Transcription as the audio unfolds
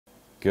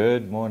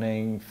Good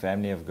morning,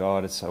 family of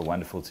God. It's so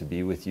wonderful to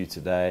be with you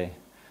today.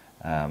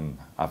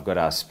 I've got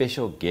our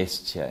special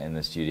guest here in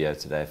the studio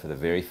today for the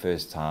very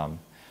first time.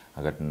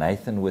 I've got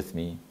Nathan with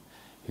me,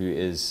 who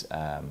is,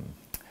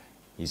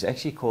 he's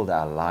actually called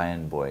our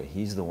lion boy.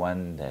 He's the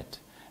one that,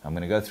 I'm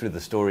going to go through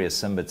the story of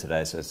Simba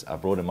today, so I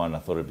brought him on. I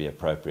thought it'd be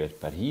appropriate,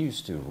 but he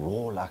used to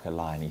roar like a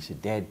lion. He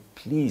said, "Dad,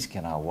 please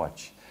can I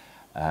watch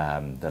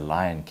The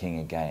Lion King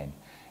again?"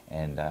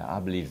 And I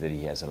believe that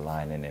he has a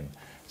lion in him.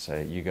 So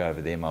you go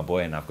over there, my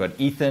boy. And I've got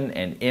Ethan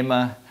and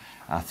Emma,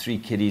 our three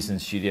kiddies in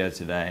studio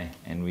today.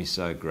 And we're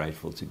so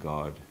grateful to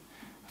God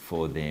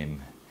for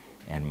them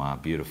and my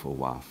beautiful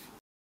wife.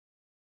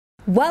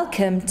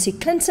 Welcome to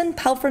Clinton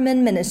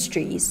Palframan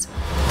Ministries.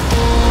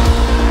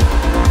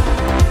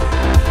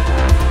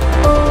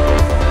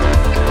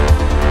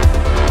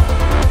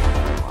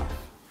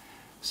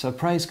 So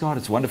praise God,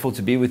 it's wonderful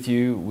to be with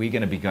you. We're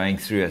going to be going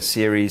through a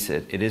series.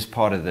 It is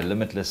part of the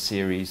Limitless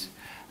series.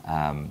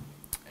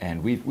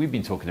 And we've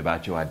been talking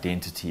about your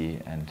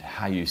identity and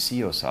how you see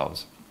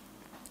yourselves.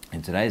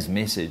 And today's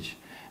message,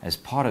 as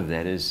part of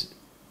that, is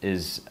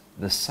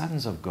the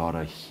sons of God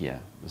are here.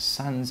 The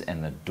sons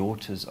and the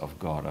daughters of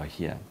God are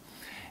here.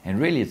 And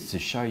really it's to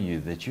show you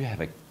that you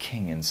have a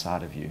king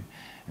inside of you.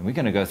 And we're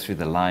going to go through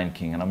the Lion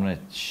King, and I'm going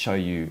to show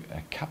you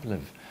a couple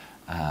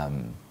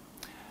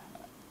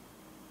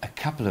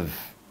of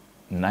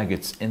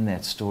nuggets in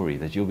that story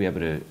that you'll be able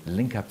to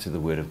link up to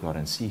the Word of God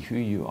and see who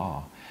you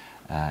are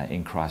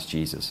in Christ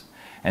Jesus.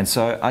 And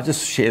so I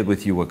just shared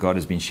with you what God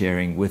has been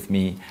sharing with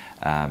me.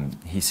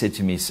 He said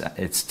to me,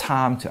 it's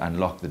time to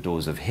unlock the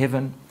doors of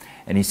heaven.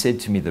 And he said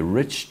to me, the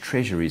rich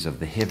treasuries of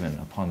the heaven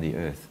upon the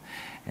earth.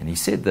 And he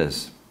said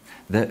this,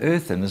 the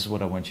earth, and this is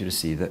what I want you to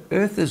see, the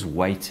earth is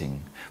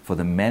waiting for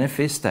the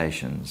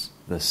manifestations,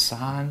 the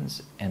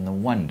signs and the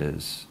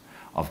wonders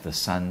of the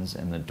sons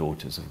and the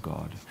daughters of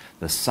God.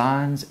 The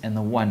signs and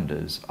the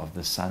wonders of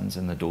the sons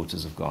and the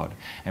daughters of God.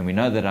 And we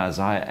know that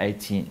Isaiah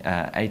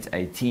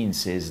 8:18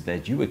 says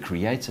that you were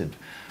created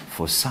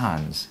for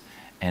signs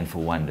and for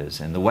wonders.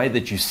 And the way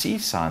that you see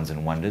signs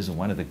and wonders, and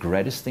one of the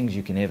greatest things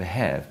you can ever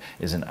have,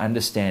 is an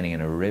understanding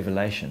and a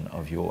revelation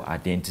of your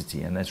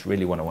identity. And that's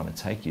really what I want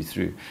to take you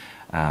through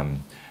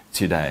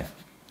today.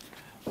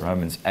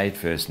 Romans 8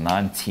 verse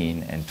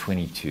 19 and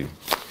 22.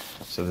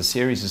 So the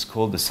series is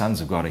called The Sons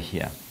of God Are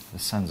Here. The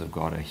sons of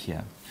God are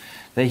here.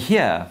 They're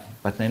here,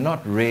 but they're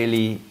not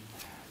really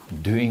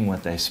doing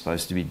what they're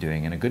supposed to be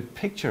doing. And a good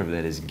picture of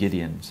that is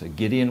Gideon. So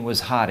Gideon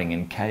was hiding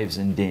in caves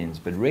and dens,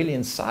 but really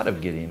inside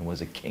of Gideon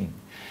was a king.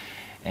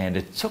 And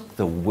it took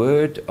the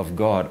word of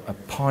God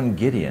upon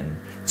Gideon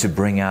to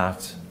bring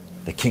out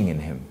the king in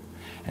him.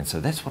 And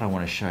so that's what I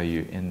want to show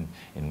you in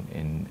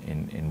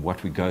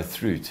what we go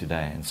through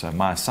today. And so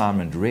my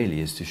assignment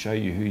really is to show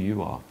you who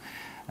you are.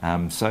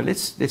 So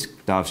let's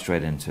dive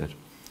straight into it.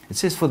 It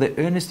says, for the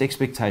earnest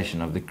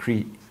expectation of the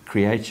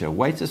creature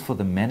waiteth for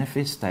the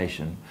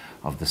manifestation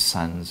of the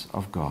sons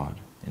of God.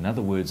 In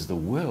other words, the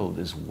world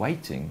is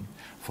waiting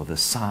for the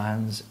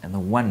signs and the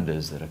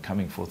wonders that are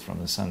coming forth from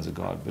the sons of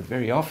God. But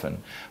very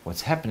often,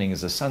 what's happening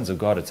is the sons of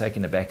God are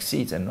taking a back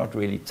seat and not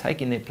really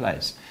taking their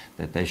place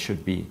that they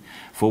should be.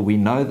 For we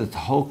know that the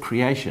whole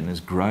creation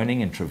is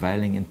groaning and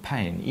travailing in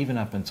pain, even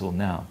up until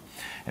now.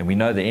 And we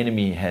know the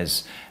enemy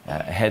has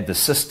had the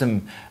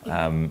system,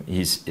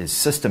 his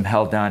system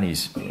held down.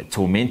 He's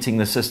tormenting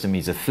the system.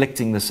 He's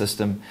afflicting the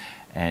system.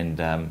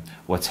 And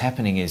what's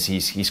happening is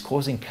he's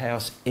causing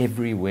chaos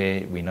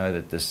everywhere. We know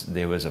that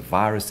there was a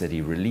virus that he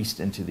released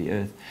into the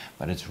earth.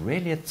 But it's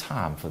really a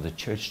time for the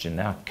church to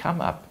now come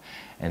up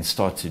and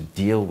start to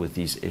deal with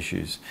these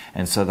issues.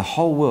 And so the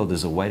whole world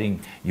is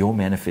awaiting your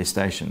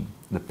manifestation,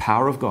 the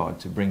power of God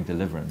to bring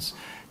deliverance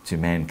to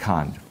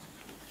mankind.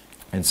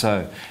 And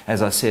so,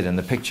 as I said in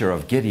the picture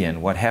of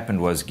Gideon, what happened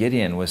was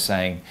Gideon was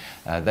saying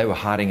they were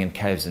hiding in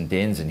caves and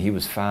dens, and he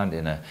was found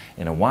in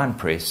a wine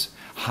press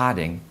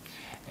hiding.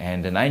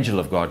 And an angel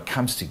of God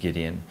comes to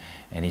Gideon,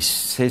 and he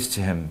says to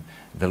him,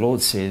 the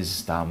Lord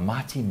says, thou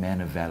mighty man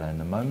of valor. And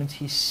the moment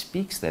he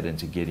speaks that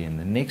into Gideon,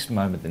 the next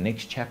moment, the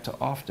next chapter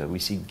after, we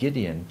see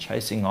Gideon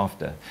chasing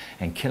after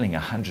and killing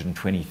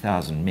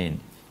 120,000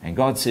 men. And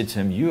God said to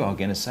him, you are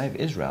going to save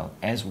Israel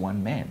as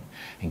one man.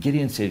 And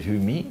Gideon said, who,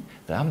 me?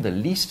 That I'm the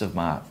least of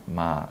my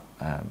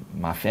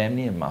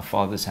family and my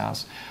father's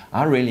house.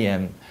 I really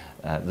am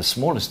the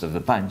smallest of the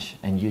bunch.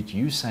 And yet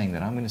you saying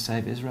that I'm going to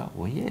save Israel?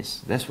 Well,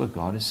 yes, that's what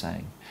God is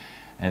saying.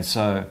 And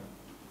so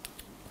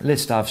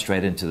let's dive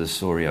straight into the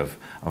story of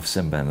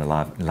Simba and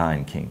the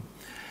Lion King.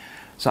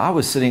 So I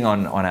was sitting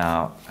on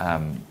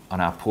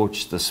our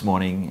porch this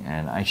morning,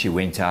 and I actually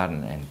went out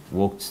and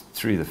walked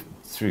through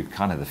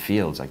kind of the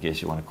fields, I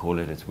guess you want to call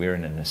it. We're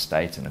in an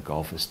estate, in a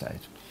golf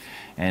estate.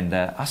 And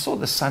I saw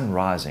the sun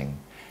rising.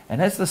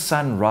 And as the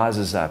sun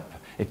rises up,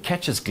 it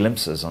catches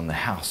glimpses on the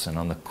house and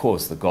on the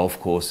course, the golf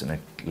course, and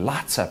it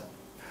lights up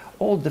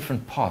all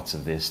different parts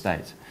of the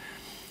estate.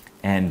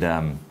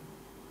 And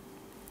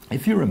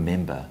if you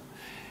remember,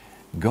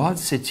 God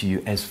said to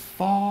you, as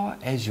far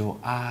as your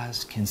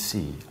eyes can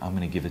see, I'm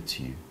going to give it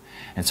to you.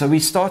 And so we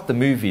start the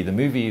movie. The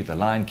movie, The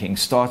Lion King,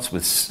 starts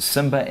with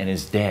Simba and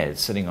his dad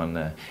sitting on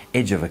the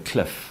edge of a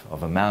cliff,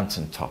 of a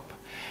mountain top.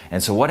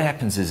 And so what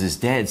happens is his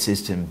dad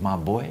says to him, my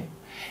boy,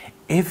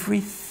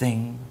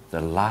 everything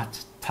the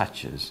light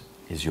touches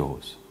is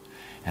yours.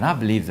 And I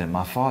believe that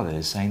my Father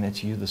is saying that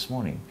to you this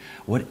morning.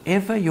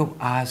 Whatever your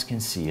eyes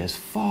can see, as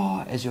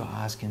far as your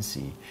eyes can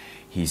see,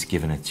 He's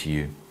given it to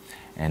you.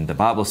 And the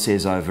Bible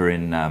says over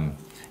in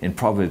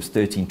Proverbs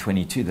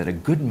 13:22 that a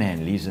good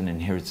man leaves an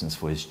inheritance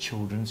for his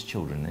children's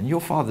children. And your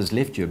Father's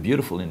left you a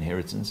beautiful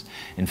inheritance.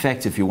 In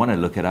fact, if you want to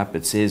look it up,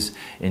 it says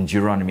in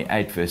Deuteronomy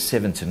 8, verse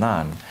 7 to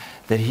 9,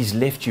 that He's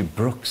left you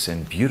brooks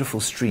and beautiful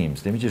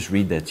streams. Let me just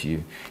read that to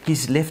you.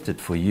 He's left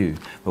it for you.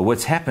 But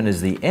what's happened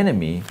is the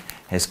enemy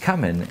has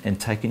come in and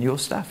taken your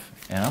stuff.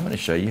 And I'm going to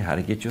show you how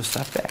to get your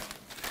stuff back.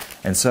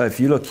 And so if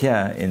you look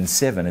here in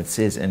 7, it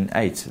says in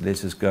 8,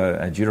 let's just go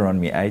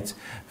Deuteronomy 8,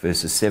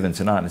 verses 7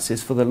 to 9. It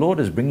says, for the Lord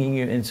is bringing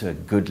you into a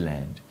good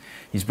land.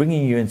 He's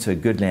bringing you into a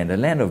good land, a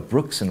land of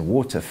brooks and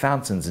water,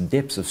 fountains and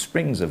depths of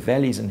springs, of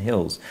valleys and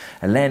hills,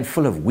 a land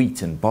full of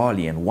wheat and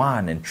barley and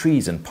wine and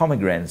trees and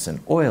pomegranates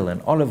and oil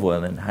and olive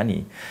oil and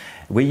honey,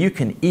 where you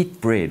can eat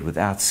bread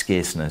without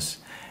scarceness,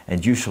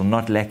 and you shall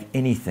not lack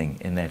anything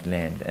in that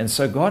land. And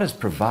so God has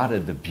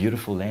provided the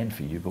beautiful land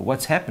for you. But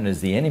what's happened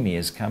is the enemy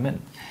has come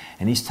in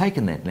and he's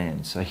taken that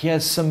land. So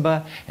here's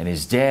Simba and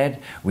his dad.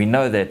 We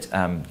know that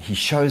he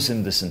shows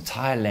him this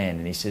entire land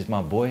and he says,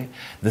 my boy,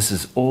 this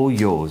is all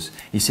yours.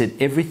 He said,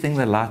 everything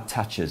the light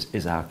touches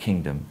is our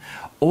kingdom.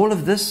 All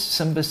of this,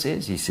 Simba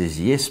says, he says,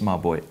 yes, my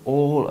boy,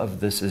 all of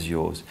this is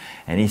yours.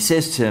 And he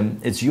says to him,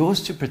 it's yours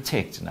to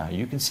protect. Now,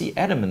 you can see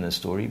Adam in the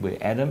story, where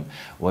Adam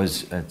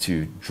was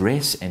to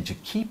dress and to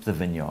keep the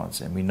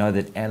vineyards. And we know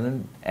that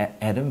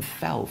Adam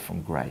fell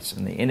from grace,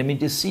 and the enemy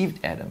deceived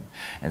Adam.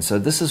 And so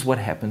this is what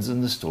happens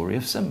in the story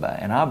of Simba.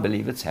 And I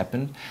believe it's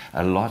happened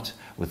a lot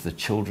with the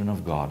children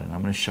of God. And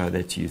I'm going to show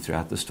that to you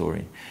throughout the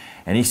story.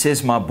 And he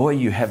says, my boy,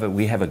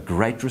 we have a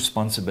great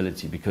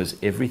responsibility, because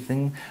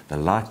everything the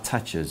light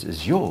touches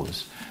is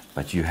yours,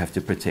 but you have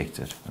to protect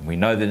it. And we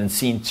know that in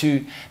scene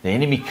 2, the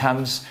enemy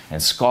comes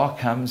and Scar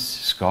comes.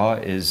 Scar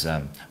is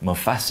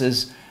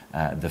Mufasa's,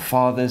 the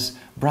father's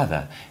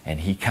brother. And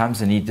he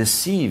comes and he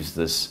deceives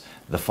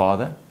the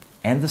father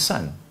and the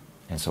son.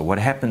 And so what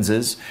happens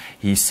is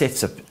he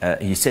sets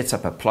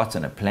up a plot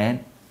and a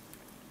plan,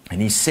 and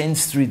he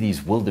sends through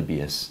these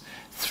wildebeests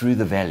through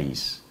the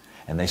valleys.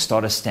 And they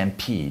start a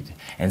stampede.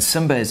 And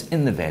Simba is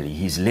in the valley.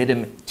 He's led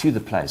him to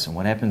the place. And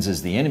what happens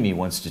is the enemy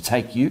wants to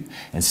take you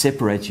and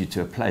separate you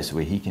to a place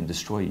where he can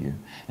destroy you.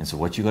 And so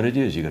what you've got to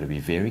do is you've got to be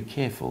very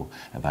careful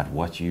about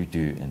what you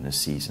do in this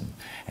season.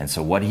 And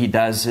so what he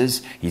does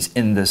is he's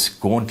in this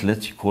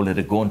gauntlet. You call it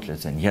a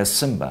gauntlet. And here's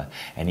Simba.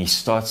 And he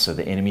starts, so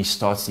the enemy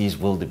starts these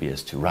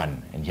wildebeest to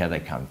run. And here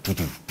they come.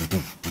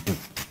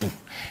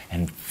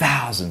 And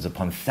thousands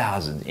upon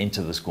thousands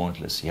into this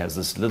gauntlet. He has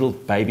this little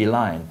baby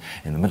lion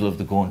in the middle of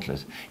the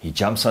gauntlet. He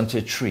jumps onto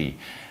a tree.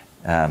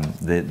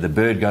 The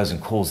bird goes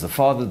and calls the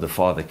father. The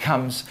father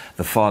comes.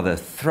 The father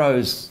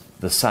throws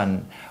the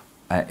son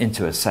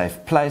into a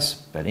safe place,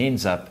 but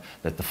ends up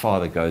that the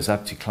father goes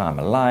up to climb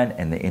a lion,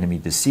 and the enemy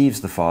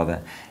deceives the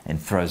father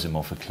and throws him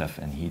off a cliff,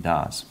 and he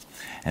dies.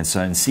 And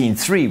so in scene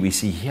 3, we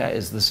see here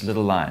is this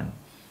little lion.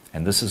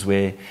 And this is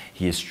where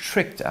he is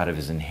tricked out of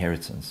his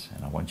inheritance.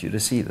 And I want you to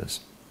see this.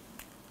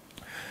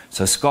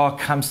 So Scar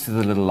comes to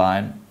the little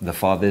lion. The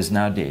father is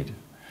now dead.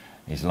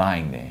 He's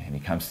lying there, and he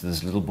comes to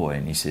this little boy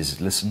and he says,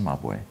 listen, my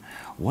boy,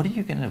 what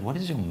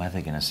is your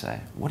mother going to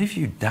say? What have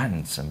you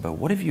done, Simba?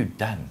 What have you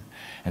done?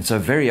 And so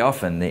very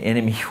often the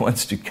enemy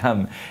wants to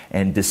come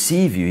and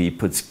deceive you. He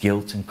puts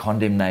guilt and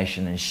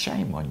condemnation and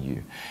shame on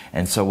you.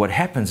 And so what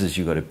happens is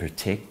you've got to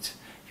protect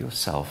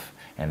yourself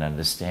and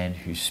understand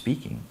who's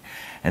speaking.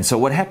 And so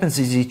what happens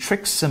is he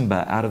tricks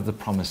Simba out of the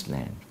promised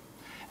land.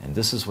 And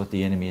this is what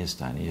the enemy has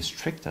done. He has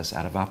tricked us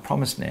out of our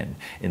promised land.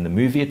 In the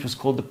movie, it was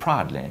called the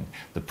Pride Land.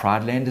 The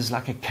Pride Land is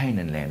like a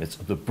Canaan land. It's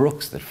the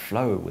brooks that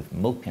flow with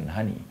milk and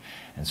honey.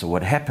 And so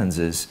what happens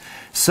is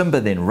Simba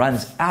then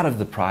runs out of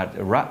the pride,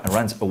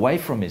 runs away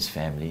from his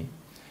family,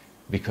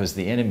 because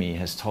the enemy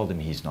has told him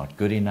he's not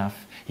good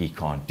enough. He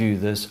can't do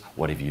this.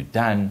 What have you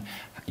done?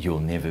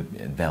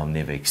 They'll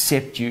never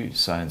accept you,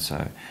 so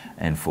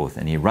and forth.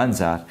 And he runs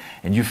out,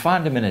 and you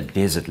find him in a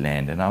desert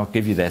land. And I'll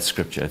give you that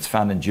scripture. It's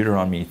found in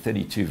Deuteronomy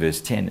 32,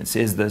 verse 10. It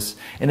says this: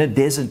 in a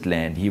desert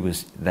land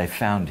they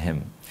found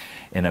him,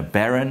 in a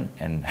barren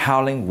and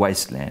howling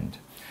wasteland.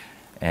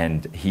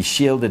 And he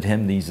shielded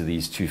him. These are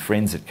these two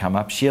friends that come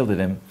up, shielded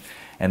him,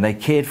 and they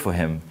cared for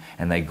him,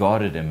 and they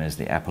guarded him as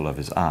the apple of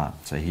his eye.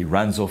 So he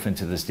runs off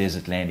into this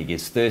desert land. He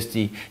gets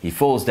thirsty. He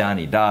falls down.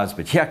 He dies.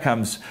 But here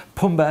comes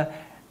Pumbaa,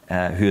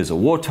 who is a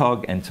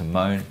warthog, and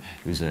Timon,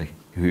 who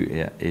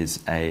is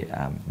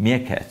a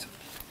meerkat.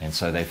 And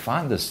so they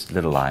find this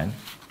little lion,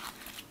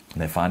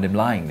 and they find him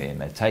lying there,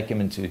 and they take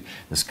him into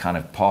this kind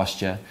of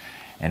pasture,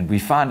 And we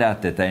find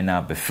out that they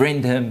now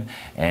befriend him,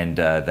 and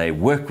they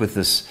work with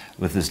this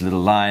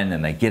little lion,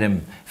 and they get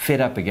him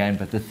fed up again.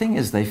 But the thing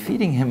is, they're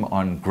feeding him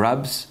on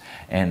grubs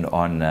and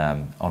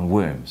on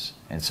worms.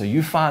 And so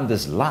you find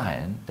this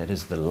lion, that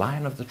is the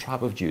lion of the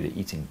tribe of Judah,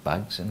 eating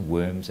bugs and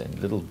worms and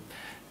little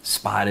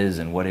spiders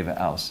and whatever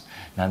else.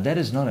 Now that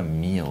is not a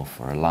meal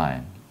for a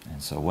lion.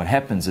 And so what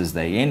happens is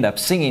they end up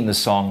singing the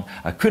song,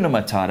 Hakuna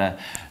Matata,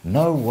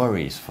 no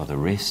worries for the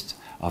rest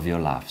of your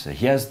life. So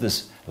here's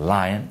this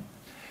lion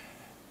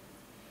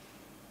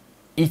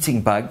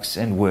eating bugs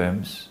and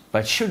worms,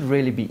 but should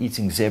really be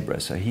eating zebra.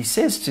 So he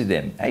says to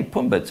them, hey,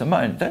 Pumbaa,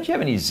 Timon, don't you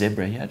have any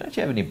zebra here? Don't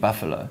you have any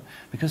buffalo?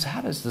 Because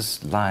how does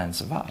this lion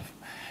survive?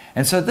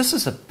 And so this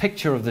is a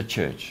picture of the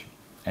church.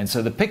 And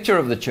so the picture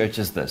of the church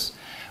is this.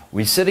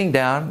 We're sitting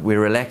down,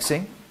 we're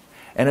relaxing,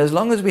 and as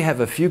long as we have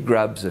a few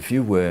grubs, a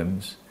few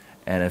worms,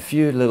 and a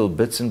few little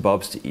bits and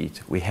bobs to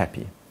eat, we're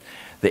happy.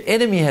 The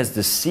enemy has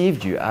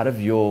deceived you out of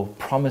your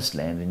promised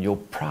land and your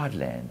proud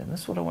land, and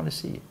that's what I want to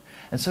see.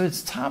 And so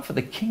it's time for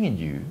the king in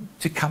you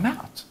to come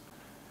out.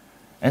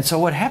 And so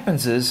what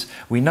happens is,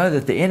 we know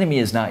that the enemy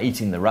is now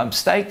eating the rump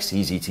steaks,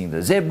 he's eating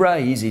the zebra,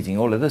 he's eating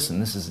all of this, and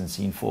this is in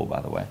scene 4,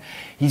 by the way.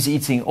 He's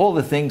eating all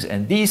the things,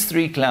 and these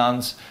three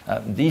clowns,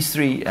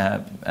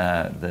 the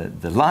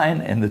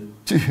lion and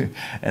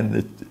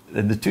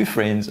the two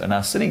friends are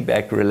now sitting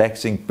back,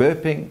 relaxing,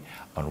 burping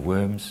on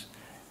worms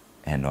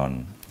and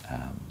on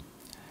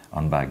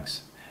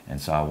bugs.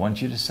 And so I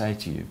want you to say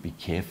to you, be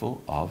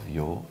careful of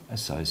your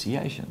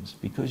associations,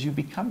 because you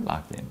become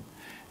like them.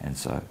 And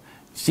so,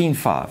 scene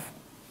 5.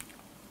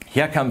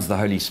 Here comes the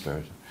Holy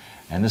Spirit.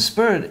 And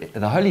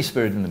the Holy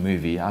Spirit in the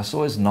movie I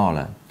saw as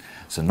Nala.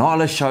 So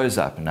Nala shows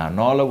up. Now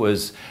Nala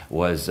was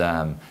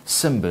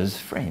Simba's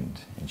friend.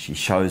 And she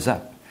shows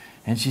up.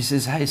 And she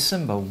says, hey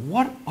Simba,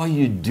 what are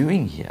you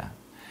doing here?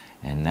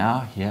 And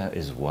now here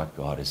is what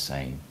God is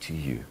saying to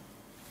you.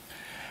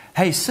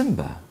 Hey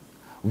Simba,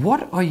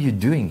 what are you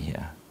doing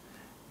here?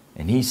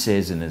 And he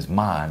says in his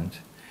mind,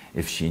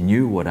 if she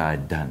knew what I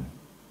had done.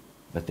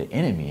 But the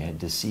enemy had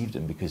deceived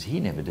him because he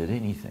never did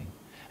anything.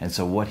 And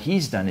so what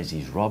he's done is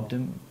he's robbed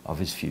him of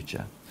his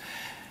future.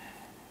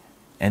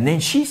 And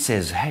then she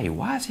says, hey,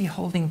 why is he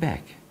holding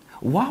back?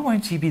 Why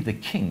won't he be the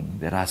king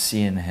that I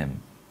see in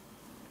him?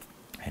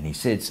 And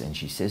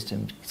she says to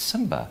him,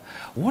 Simba,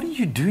 what are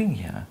you doing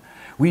here?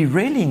 We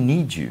really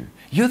need you.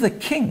 You're the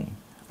king.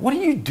 What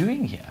are you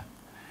doing here?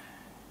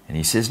 And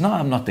he says, no,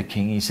 I'm not the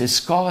king. He says,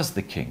 Scar's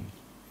the king.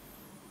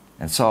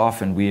 And so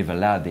often we have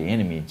allowed the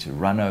enemy to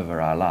run over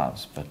our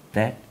lives. But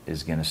that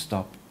is going to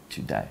stop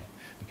today.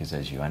 Because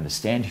as you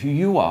understand who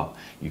you are,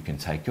 you can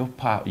take your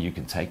power, you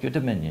can take your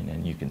dominion,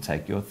 and you can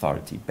take your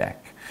authority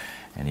back.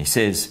 And he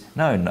says,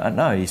 no.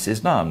 He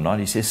says, no, I'm not.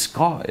 He says,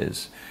 Scar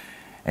is.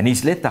 And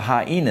he's let the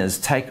hyenas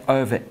take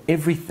over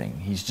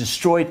everything. He's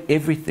destroyed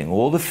everything,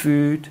 all the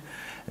food.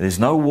 There's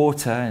no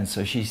water. And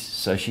so she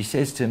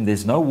says to him,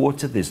 there's no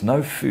water, there's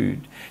no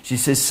food. She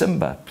says,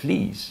 Simba,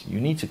 please, you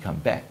need to come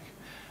back.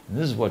 And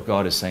this is what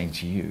God is saying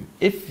to you.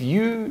 If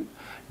you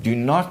do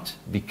not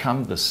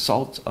become the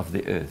salt of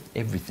the earth,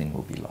 everything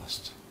will be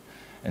lost.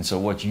 And so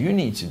what you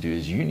need to do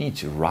is you need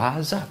to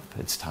rise up.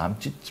 It's time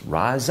to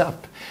rise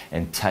up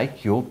and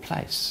take your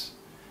place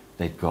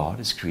that God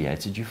has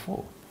created you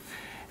for.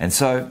 And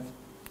so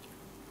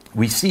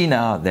we see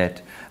now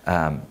that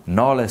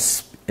Nala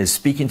is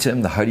speaking to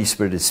him, the Holy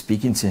Spirit is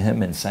speaking to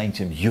him and saying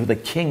to him, you're the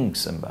king,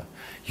 Simba.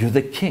 You're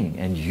the king,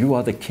 and you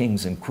are the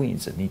kings and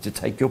queens that need to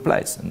take your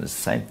place. And it's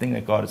the same thing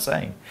that God is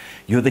saying.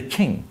 You're the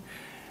king.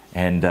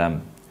 And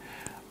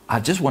I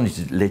just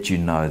wanted to let you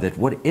know that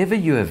whatever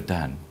you have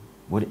done,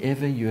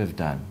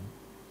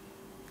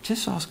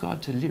 just ask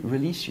God to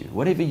release you.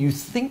 Whatever you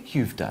think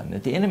you've done,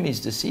 that the enemy has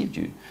deceived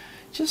you,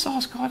 just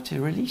ask God to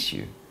release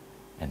you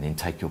and then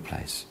take your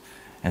place.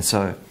 And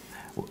so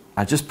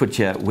I just put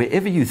here,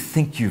 wherever you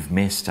think you've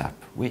messed up,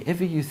 we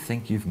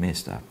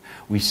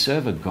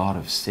serve a God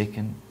of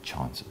second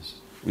chances.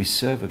 We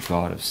serve a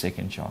God of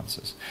second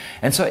chances.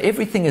 And so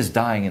everything is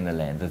dying in the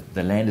land.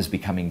 The land is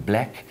becoming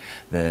black.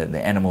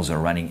 The animals are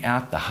running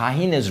out. The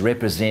hyenas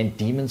represent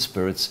demon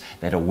spirits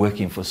that are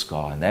working for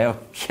Scar, and they are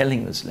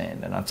killing this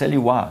land. And I'll tell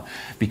you why.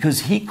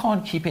 Because he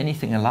can't keep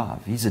anything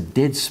alive. He's a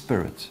dead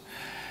spirit.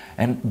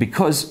 And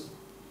because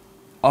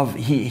of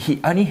he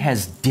only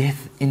has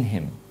death in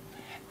him,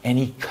 and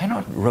he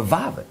cannot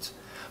revive it.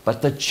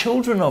 But the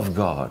children of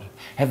God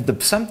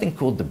have something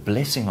called the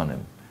blessing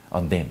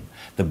on them.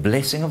 The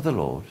blessing of the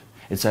Lord.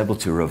 It's able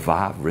to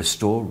revive,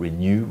 restore,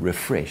 renew,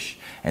 refresh.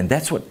 And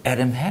that's what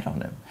Adam had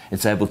on him.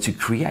 It's able to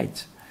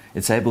create.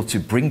 It's able to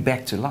bring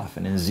back to life.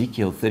 And in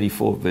Ezekiel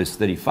 34 verse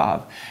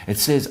 35, it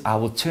says, I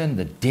will turn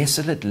the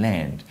desolate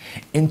land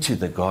into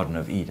the Garden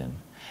of Eden.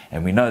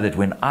 And we know that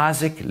when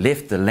Isaac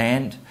left the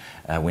land,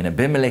 when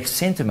Abimelech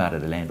sent him out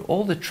of the land,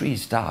 all the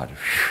trees died.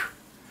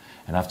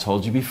 And I've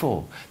told you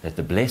before that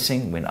the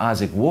blessing, when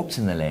Isaac walked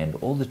in the land,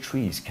 all the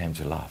trees came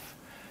to life.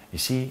 You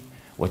see,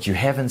 what you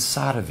have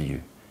inside of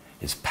you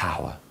is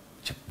power.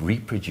 to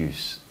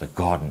reproduce the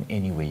garden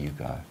anywhere you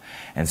go.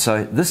 And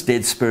so this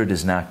dead spirit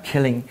is now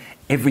killing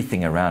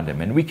everything around him.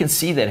 And we can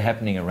see that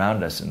happening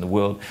around us in the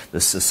world. The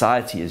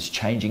society is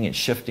changing and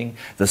shifting.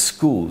 The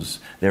schools,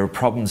 there are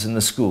problems in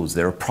the schools.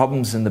 There are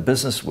problems in the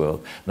business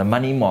world. The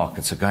money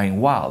markets are going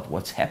wild.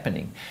 What's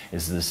happening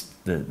is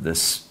the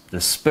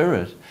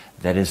spirit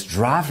that is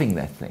driving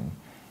that thing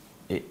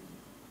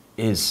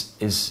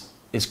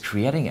is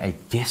creating a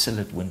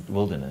desolate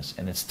wilderness.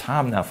 And it's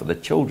time now for the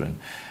children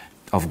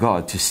of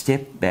God to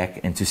step back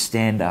and to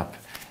stand up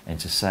and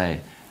to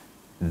say,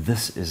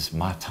 this is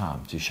my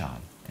time to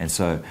shine. And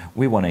so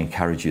we want to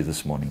encourage you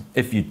this morning.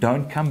 If you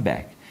don't come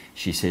back,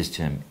 she says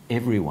to him,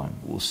 everyone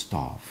will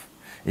starve.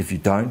 If you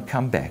don't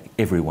come back,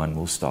 everyone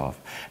will starve.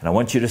 And I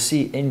want you to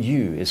see in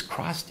you is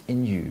Christ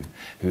in you,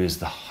 who is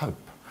the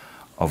hope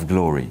of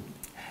glory.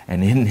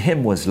 And in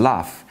him was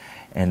life,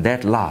 and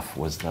that life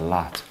was the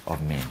light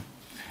of men.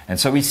 And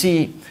so we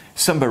see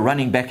Simba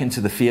running back into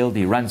the field.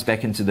 He runs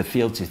back into the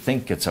field to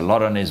think. It's a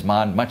lot on his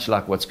mind, much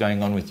like what's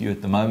going on with you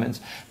at the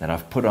moment, that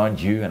I've put on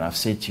you and I've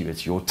said to you,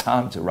 it's your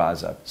time to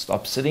rise up.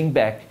 Stop sitting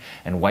back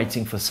and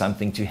waiting for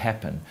something to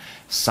happen.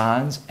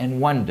 Signs and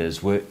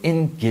wonders were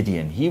in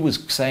Gideon. He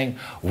was saying,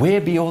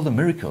 where be all the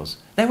miracles?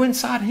 They were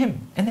inside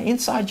him and they're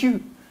inside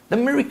you. The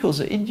miracles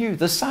are in you.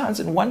 The signs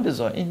and wonders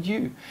are in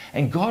you.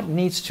 And God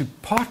needs to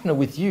partner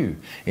with you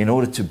in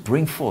order to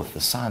bring forth the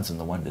signs and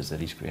the wonders that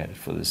he's created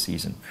for this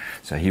season.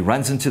 So he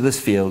runs into this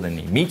field and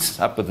he meets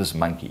up with this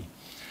monkey.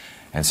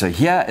 And so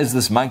here is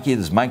this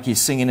monkey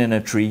singing in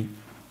a tree.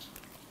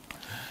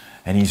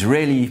 And he's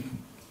really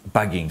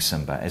bugging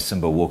Simba. As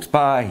Simba walks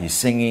by, he's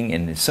singing,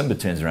 and Simba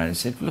turns around and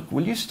said, look,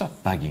 will you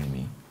stop bugging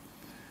me?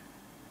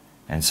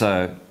 And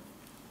so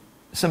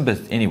Simba,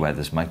 anyway,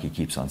 this monkey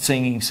keeps on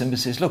singing. Simba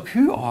says, look,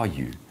 who are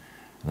you?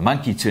 The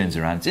monkey turns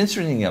around. It's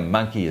interesting a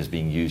monkey is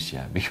being used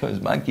here because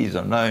monkeys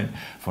are known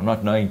for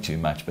not knowing too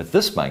much. But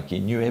this monkey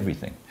knew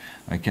everything.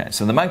 Okay,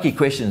 so the monkey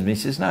questions me. He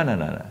says,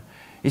 no.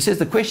 He says,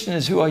 the question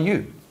is, who are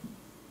you?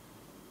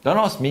 Don't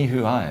ask me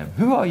who I am.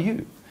 Who are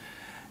you?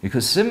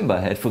 Because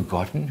Simba had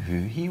forgotten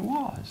who he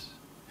was.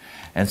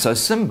 And so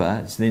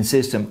Simba then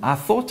says to him, I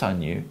thought I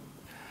knew,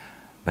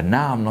 but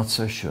now I'm not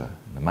so sure.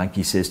 And the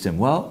monkey says to him,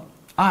 well,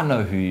 I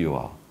know who you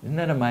are. Isn't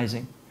that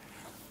amazing?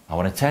 I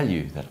want to tell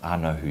you that I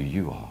know who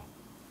you are.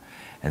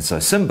 And so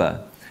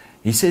Simba,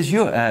 he says,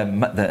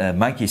 the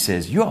monkey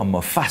says, you are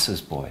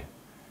Mufasa's boy.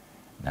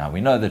 Now we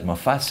know that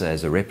Mufasa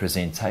is a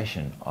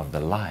representation of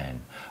the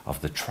lion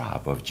of the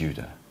tribe of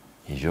Judah.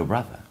 He's your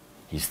brother.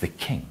 He's the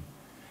king.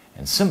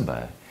 And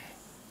Simba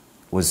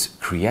was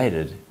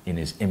created in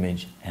his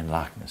image and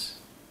likeness.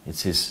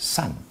 It's his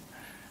son.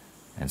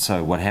 And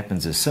so what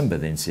happens is Simba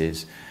then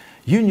says,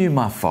 you knew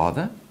my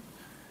father?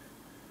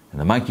 And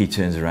the monkey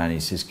turns around and he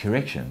says,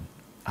 correction,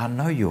 I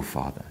know your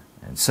father.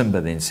 And Simba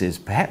then says,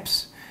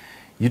 perhaps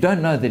you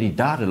don't know that he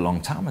died a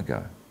long time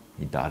ago.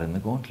 He died in the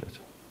gauntlet.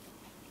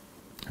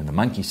 And the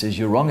monkey says,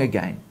 you're wrong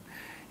again.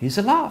 He's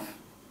alive.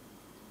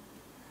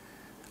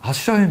 I'll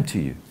show him to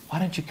you. Why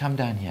don't you come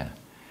down here?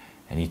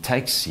 And he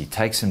takes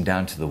him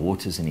down to the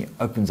waters and he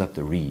opens up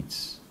the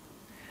reeds.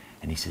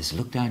 And he says,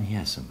 look down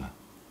here, Simba.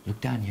 Look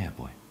down here,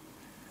 boy.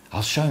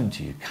 I'll show him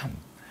to you. Come.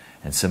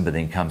 And Simba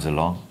then comes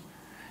along.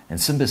 And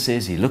Simba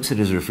says, he looks at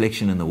his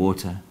reflection in the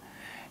water,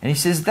 and he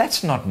says,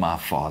 that's not my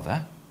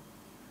father.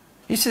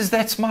 He says,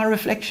 that's my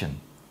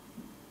reflection.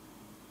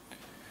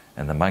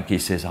 And the monkey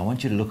says, I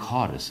want you to look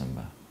harder,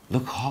 Simba.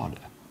 Look harder.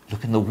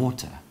 Look in the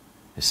water.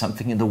 There's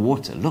something in the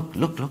water. Look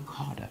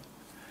harder.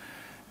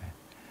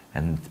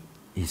 And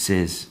he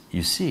says,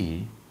 you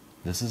see,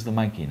 this is the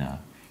monkey now.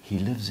 He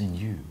lives in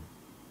you.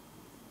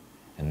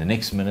 And the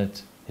next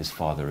minute, his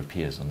father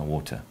appears on the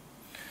water.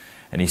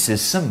 And he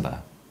says,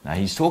 Simba. Now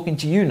he's talking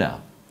to you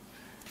now.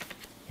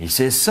 He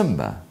says,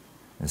 Simba,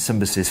 and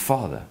Simba says,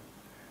 Father.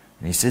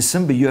 And he says,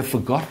 Simba, you have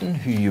forgotten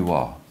who you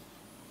are.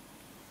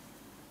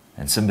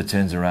 And Simba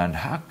turns around,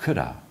 how could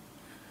I?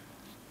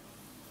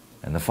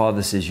 And the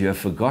father says, you have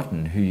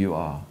forgotten who you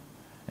are,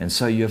 and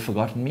so you have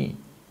forgotten me.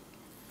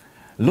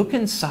 Look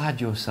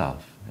inside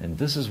yourself, and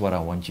this is what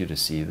I want you to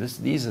see.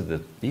 These are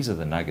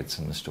the nuggets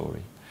in the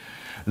story.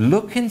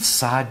 Look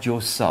inside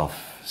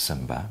yourself,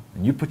 Simba,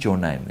 and you put your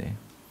name there.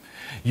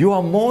 You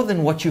are more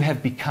than what you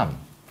have become.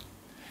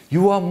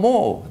 You are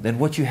more than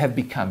what you have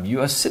become. You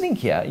are sitting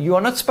here. You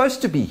are not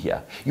supposed to be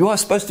here. You are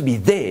supposed to be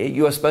there.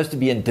 You are supposed to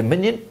be in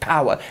dominion,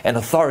 power, and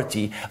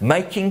authority,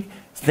 making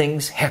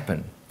things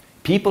happen.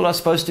 People are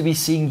supposed to be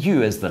seeing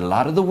you as the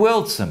light of the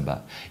world,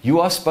 Simba. You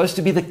are supposed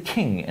to be the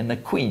king and the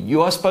queen.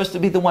 You are supposed to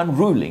be the one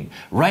ruling,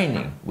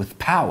 reigning with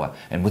power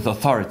and with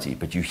authority.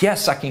 But you're here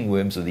sucking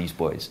worms with these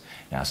boys.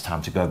 Now it's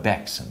time to go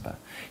back, Simba.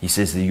 He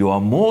says that you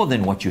are more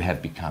than what you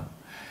have become,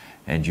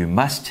 and you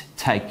must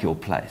take your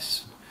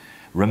place.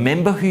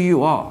 Remember who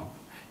you are.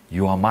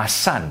 You are my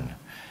son.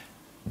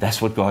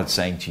 That's what God's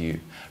saying to you.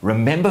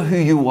 Remember who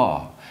you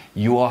are.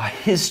 You are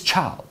his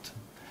child,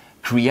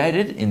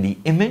 created in the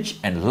image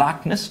and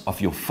likeness of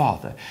your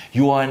father.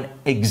 You are an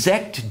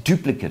exact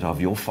duplicate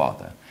of your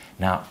father.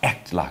 Now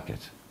act like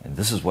it. And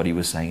this is what he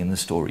was saying in the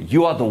story.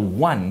 You are the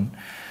one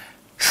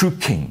true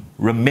king.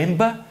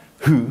 Remember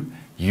who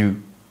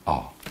you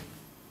are.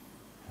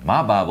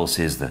 My Bible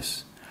says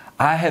this: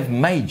 I have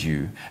made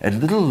you a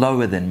little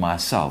lower than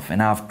myself,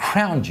 and I've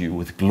crowned you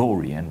with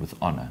glory and with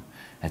honor.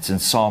 That's in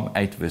Psalm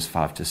 8, verse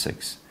 5 to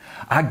 6.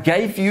 I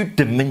gave you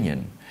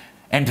dominion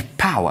and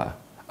power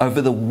over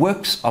the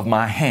works of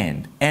my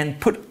hand, and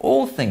put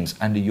all things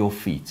under your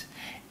feet,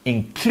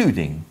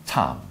 including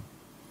time.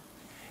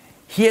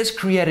 He has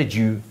created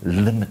you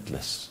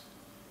limitless.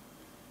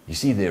 You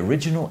see, the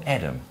original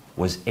Adam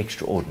was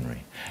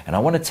extraordinary. And I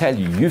want to tell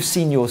you, you've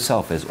seen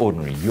yourself as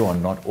ordinary. You are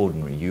not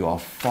ordinary. You are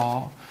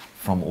far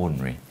from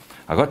ordinary.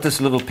 I got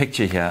this little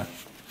picture here,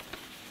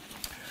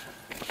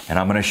 and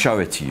I'm going to show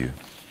it to you.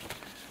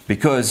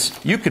 Because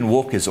you can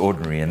walk as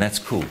ordinary, and that's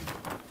cool.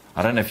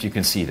 I don't know if you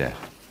can see that.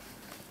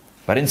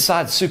 But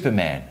inside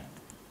Superman,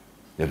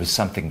 there was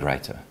something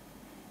greater.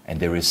 And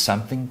there is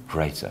something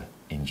greater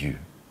in you.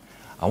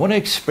 I want to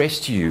express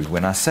to you,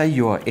 when I say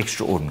you are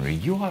extraordinary,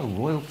 you are a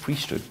royal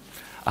priesthood,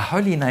 a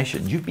holy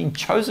nation. You've been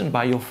chosen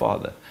by your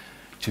Father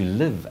to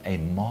live a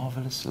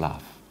marvelous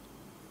life.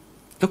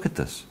 Look at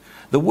this.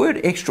 The word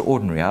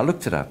extraordinary, I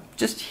looked it up,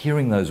 just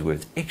hearing those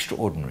words,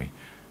 extraordinary.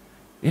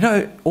 You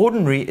know,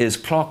 ordinary is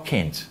Clark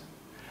Kent,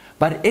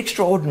 but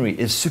extraordinary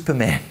is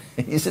Superman.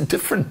 He's a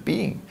different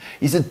being.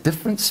 He's a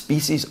different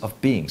species of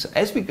being. So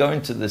as we go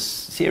into this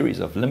series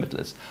of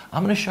Limitless,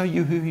 I'm going to show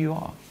you who you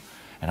are.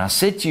 And I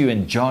said to you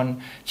in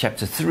John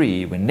chapter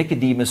 3, when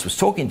Nicodemus was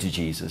talking to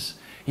Jesus,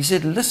 he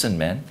said, listen,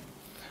 man,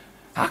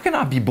 how can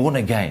I be born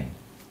again?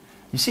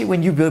 You see,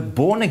 when you get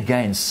born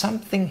again,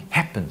 something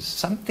happens.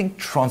 Something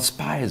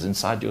transpires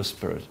inside your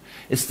spirit.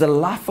 It's the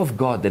life of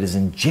God that is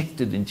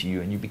injected into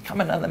you, and you become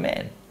another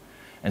man.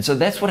 And so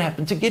that's what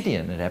happened to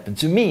Gideon. It happened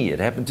to me. It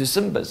happened to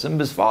Simba.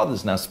 Simba's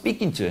father's now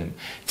speaking to him,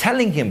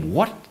 telling him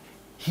what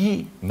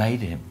he made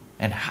him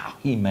and how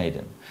he made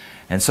him.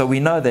 And so we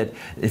know that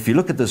if you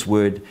look at this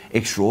word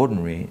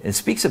extraordinary, it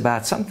speaks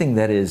about something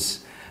that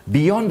is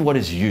beyond what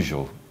is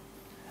usual.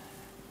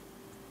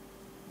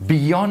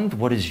 Beyond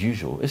what is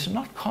usual. It's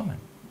not common.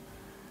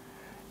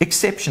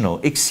 Exceptional,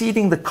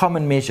 exceeding the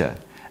common measure,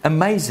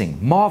 amazing,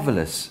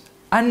 marvelous,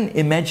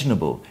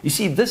 unimaginable. You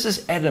see, this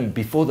is Adam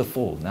before the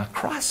fall. Now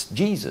Christ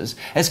Jesus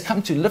has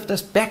come to lift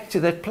us back to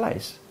that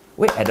place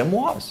where Adam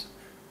was.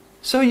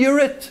 So you're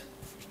it.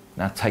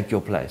 Now take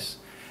your place.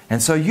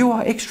 And so you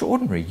are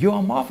extraordinary. You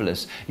are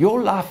marvelous. Your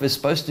life is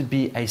supposed to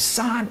be a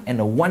sign and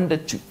a wonder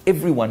to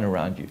everyone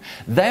around you.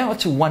 They are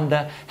to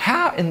wonder,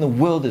 how in the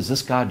world is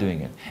this guy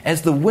doing it?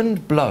 As the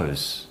wind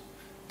blows.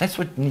 That's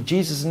what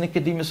Jesus and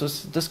Nicodemus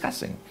was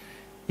discussing.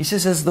 He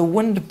says, as the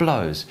wind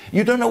blows,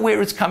 you don't know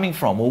where it's coming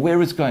from or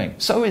where it's going.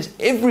 So is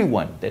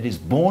everyone that is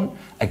born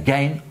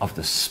again of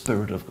the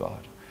Spirit of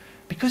God.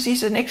 Because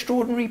he's an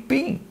extraordinary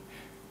being.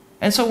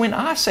 And so when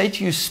I say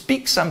to you,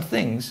 speak some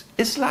things,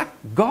 it's like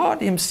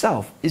God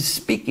himself is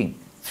speaking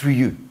through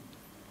you.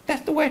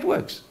 That's the way it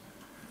works.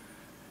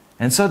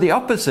 And so the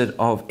opposite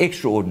of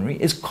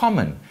extraordinary is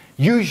common,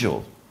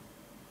 usual,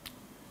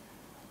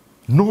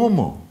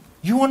 normal.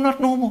 You are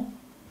not normal.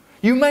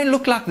 You may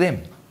look like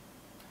them.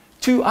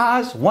 2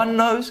 eyes, 1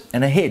 nose,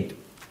 and a head.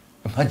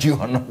 But you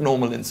are not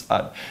normal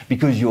inside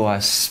because you are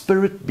a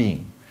spirit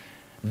being.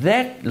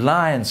 That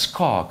lion's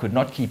scar could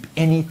not keep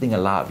anything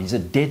alive. He's a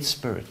dead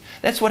spirit.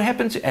 That's what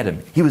happened to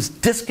Adam. He was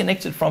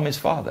disconnected from his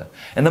father.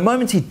 And the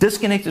moment he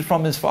disconnected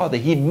from his father,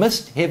 he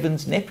missed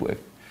heaven's network.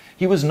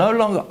 He was no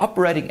longer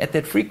operating at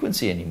that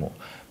frequency anymore.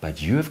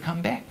 But you have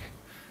come back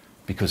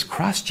because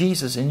Christ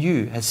Jesus in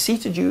you has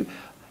seated you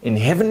in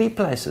heavenly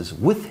places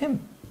with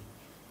him,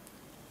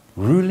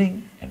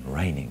 ruling and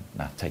reigning.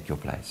 Now take your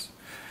place.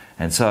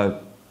 And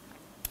so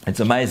it's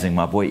amazing.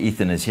 My boy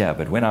Ethan is here,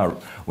 but when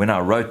I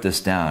wrote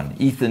this down,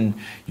 Ethan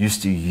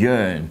used to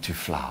yearn to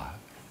fly.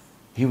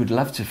 He would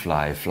love to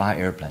fly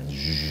airplanes.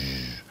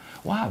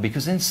 Why?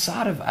 Because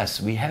inside of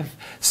us we have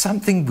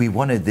something we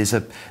wanted.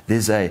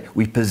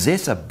 We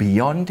possess a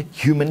beyond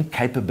human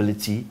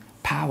capability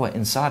power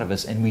inside of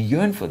us, and we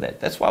yearn for that.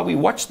 That's why we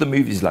watch the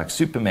movies like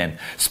Superman,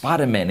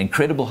 Spider-Man,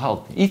 Incredible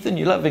Hulk. Ethan,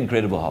 you love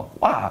Incredible Hulk.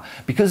 Why?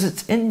 Because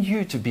it's in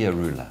you to be a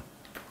ruler.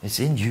 It's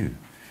in you.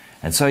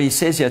 And so he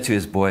says here to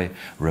his boy,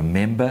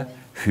 remember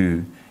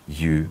who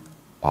you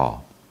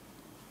are.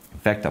 In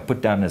fact, I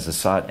put down as a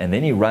side, and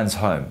then he runs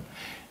home.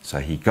 So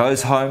he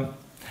goes home,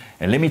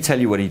 and let me tell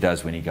you what he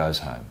does when he goes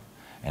home.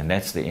 And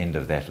that's the end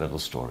of that little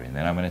story. And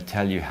then I'm going to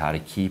tell you how to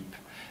keep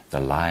the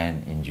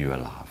lion in you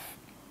alive.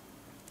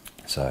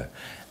 So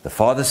the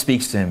father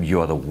speaks to him, you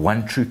are the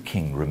one true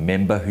king.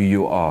 Remember who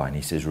you are. And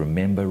he says,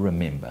 remember,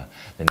 remember.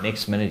 The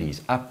next minute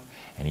he's up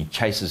and he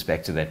chases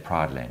back to that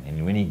pride land.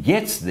 And when he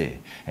gets there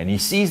and he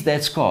sees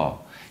that scar,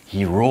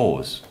 he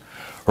roars.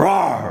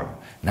 Roar!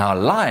 Now a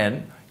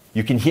lion,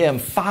 you can hear him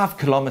 5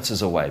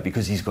 kilometers away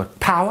because he's got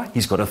power,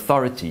 he's got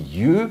authority.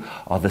 You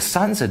are the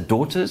sons and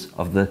daughters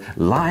of the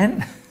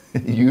lion.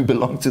 You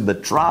belong to the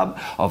tribe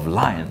of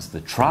lions,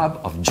 the tribe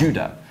of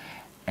Judah.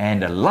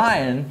 And a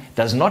lion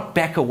does not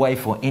back away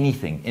for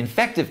anything. In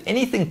fact, if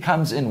anything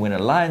comes in when a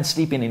lion's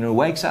sleeping and he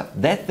wakes up,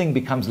 that thing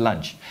becomes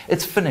lunch.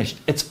 It's finished.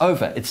 It's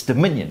over. It's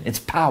dominion. It's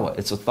power.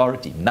 It's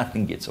authority.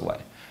 Nothing gets away.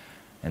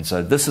 And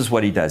so this is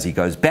what he does. He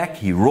goes back,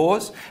 he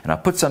roars, and I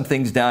put some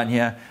things down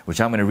here,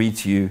 which I'm going to read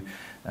to you.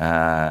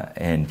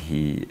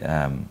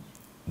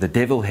 The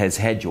devil has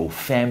had your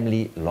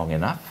family long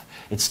enough.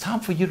 It's time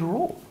for you to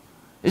roar.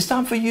 It's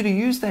time for you to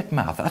use that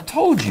mouth. I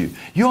told you,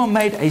 you are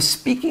made a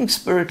speaking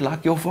spirit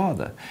like your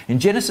Father. In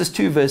Genesis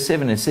 2 verse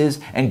 7 it says,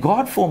 and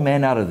God formed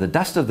man out of the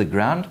dust of the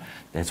ground.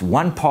 That's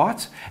one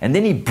part. And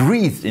then he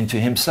breathed into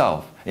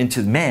himself,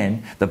 into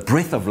man, the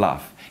breath of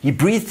life. He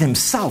breathed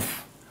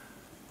himself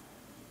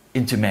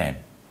into man.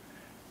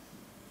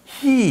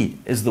 He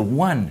is the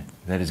one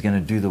that is going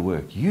to do the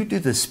work. You do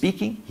the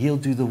speaking, he'll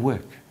do the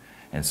work.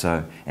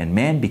 And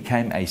man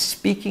became a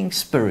speaking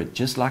spirit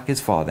just like his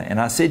Father. And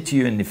I said to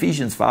you in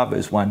Ephesians 5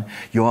 verse 1,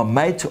 you are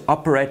made to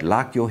operate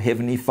like your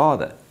heavenly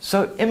Father.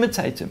 So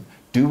imitate him.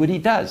 Do what he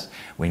does.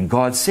 When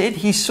God said,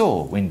 he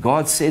saw. When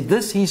God said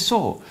this, he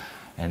saw.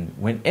 And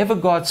whenever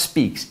God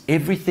speaks,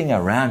 everything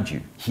around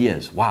you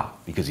hears. Wow,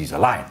 because he's a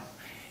lion.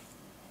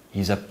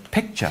 He's a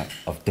picture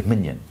of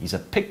dominion. He's a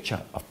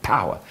picture of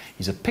power.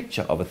 He's a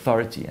picture of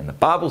authority. And the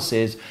Bible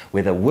says,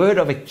 where the word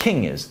of a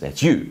king is,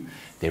 that's you,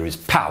 there is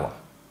power.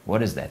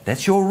 What is that?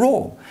 That's your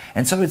roar.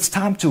 And so it's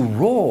time to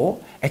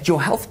roar at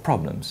your health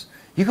problems.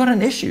 You got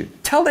an issue.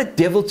 Tell that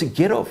devil to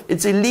get off.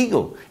 It's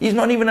illegal. He's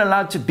not even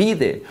allowed to be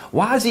there.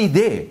 Why is he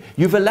there?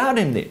 You've allowed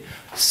him there.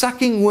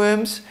 Sucking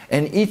worms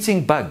and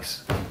eating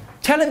bugs.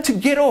 Tell him to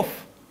get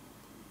off.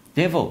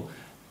 Devil,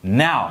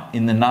 now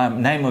in the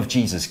name of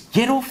Jesus,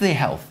 get off their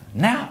health.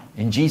 Now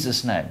in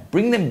Jesus' name.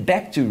 Bring them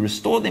back to,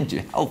 restore them to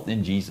health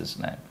in Jesus'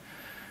 name.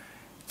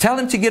 Tell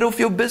him to get off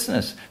your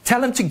business.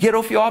 Tell him to get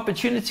off your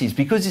opportunities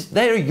because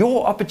they are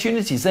your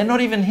opportunities. They're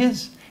not even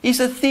his. He's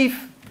a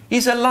thief.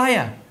 He's a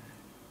liar.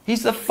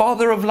 He's the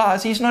father of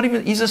lies. He's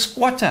a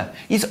squatter.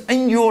 He's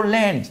in your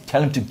land.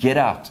 Tell him to get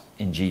out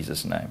in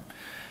Jesus' name.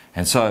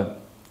 And so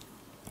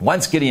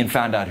once Gideon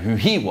found out who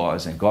he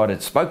was and God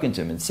had spoken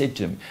to him and said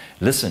to him,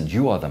 listen,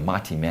 you are the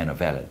mighty man of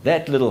valor.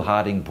 That little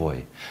hiding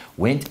boy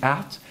went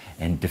out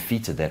and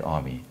defeated that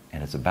army.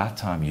 And it's about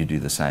time you do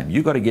the same.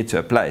 You've got to get to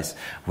a place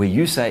where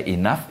you say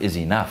enough is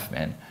enough,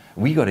 man.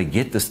 We got to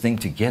get this thing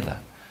together.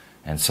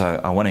 And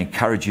so I want to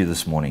encourage you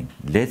this morning.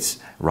 Let's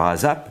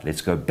rise up.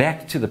 Let's go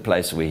back to the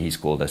place where he's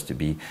called us to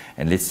be.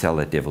 And let's tell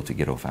that devil to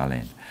get off our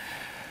land.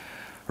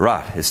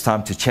 Right. It's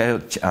time to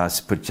challenge.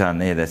 Put down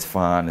there. That's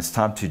fine. It's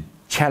time to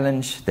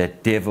challenge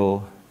that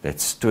devil that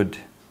has stood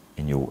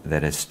in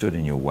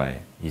your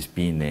way. He's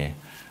been there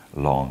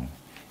long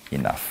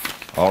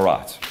enough. All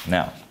right.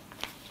 Now,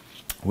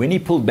 when he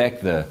pulled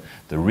back the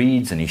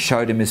reeds and he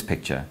showed him his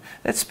picture,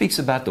 that speaks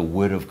about the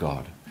Word of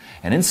God.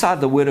 And inside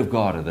the Word of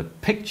God are the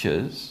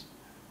pictures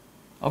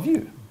of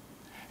you.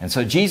 And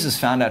so Jesus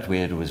found out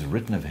where it was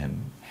written of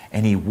him,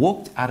 and he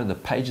walked out of the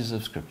pages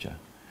of Scripture.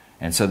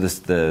 And so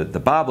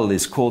the Bible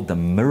is called the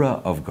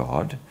mirror of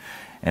God.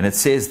 And it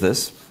says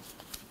this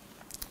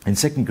in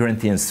 2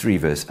 Corinthians 3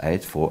 verse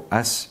 8, for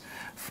us,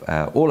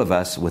 all of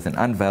us with an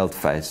unveiled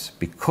face,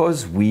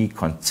 because we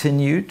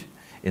continued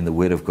in the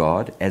Word of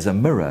God as a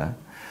mirror,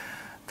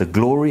 the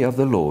glory of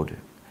the Lord,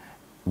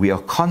 we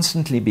are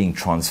constantly being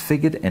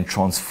transfigured and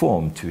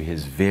transformed to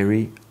his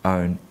very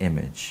own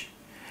image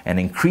and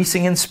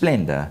increasing in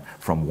splendor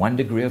from one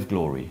degree of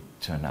glory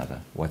to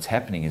another. What's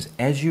happening is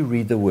as you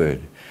read the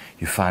Word,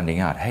 you're finding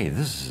out, hey,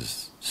 this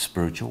is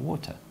spiritual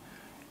water.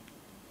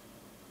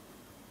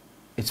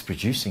 It's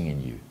producing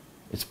in you.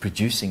 It's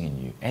producing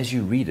in you. As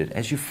you read it,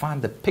 as you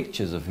find the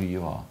pictures of who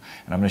you are.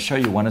 And I'm going to show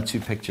you one or two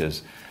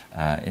pictures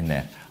in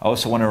that. I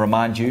also want to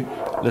remind you,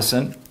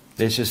 listen,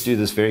 let's just do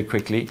this very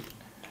quickly.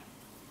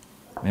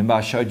 Remember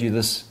I showed you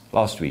this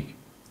last week.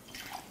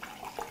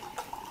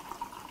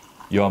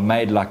 You are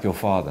made like your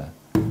Father.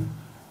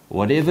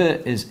 Whatever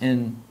is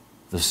in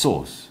the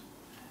source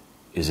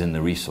is in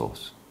the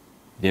resource.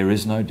 There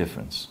is no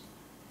difference.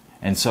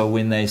 And so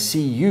when they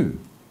see you,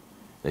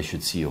 they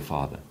should see your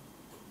Father.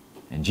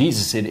 And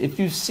Jesus said, if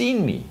you've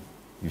seen me,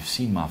 you've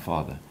seen my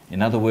Father.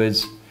 In other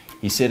words,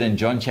 he said in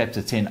John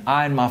chapter 10,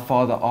 I and my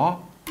Father are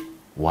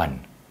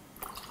one.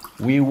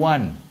 We're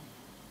one.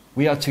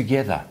 We are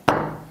together.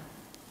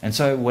 And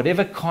so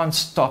whatever can't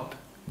stop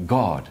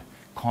God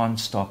can't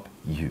stop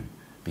you,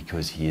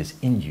 because he is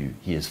in you,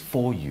 he is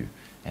for you,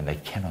 and they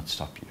cannot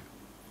stop you.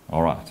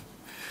 All right.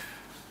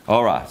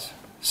 All right.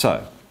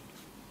 So,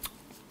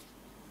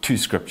 two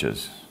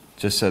scriptures,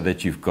 just so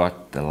that you've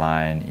got the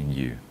lion in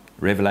you.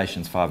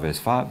 Revelations 5 verse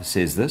 5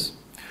 says this,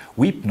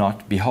 weep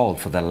not, behold,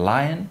 for the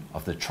Lion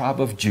of the tribe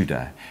of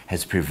Judah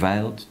has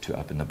prevailed to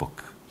open the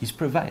book. He's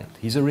prevailed.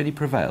 He's already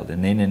prevailed.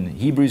 And then in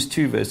Hebrews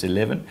 2 verse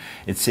 11,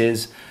 it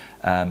says,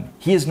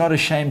 he is not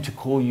ashamed to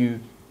call you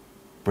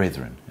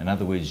brethren. In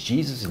other words,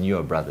 Jesus and you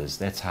are brothers.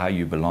 That's how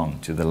you belong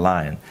to the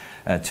Lion,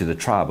 to the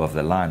tribe of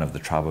the Lion of the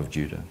tribe of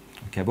Judah.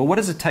 Okay, but what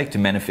does it take to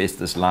manifest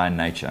this lion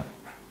nature?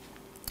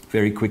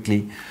 Very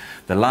quickly,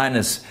 the lion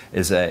is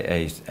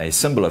a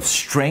symbol of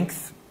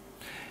strength.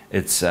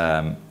 It's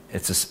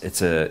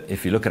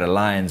if you look at a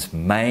lion's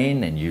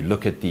mane and you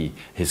look at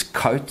his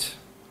coat,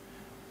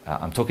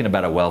 I'm talking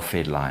about a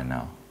well-fed lion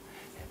now.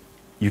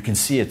 You can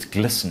see it's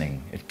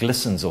glistening. It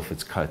glistens off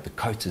its coat. The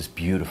coat is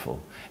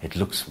beautiful. It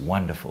looks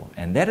wonderful.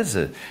 And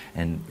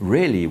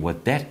really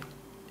what that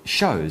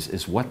shows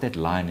is what that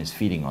lion is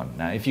feeding on.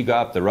 Now, if you go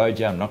up the road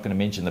here, I'm not going to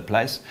mention the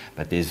place,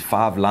 but there's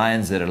 5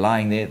 lions that are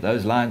lying there.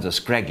 Those lions are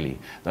scraggly.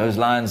 Those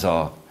lions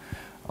are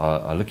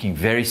looking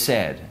very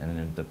sad.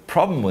 And the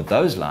problem with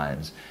those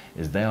lions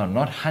is they are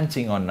not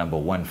hunting on, number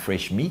 1,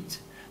 fresh meat.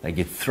 They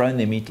get thrown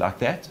their meat like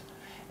that.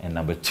 And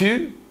number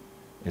 2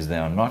 is they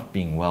are not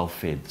being well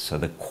fed. So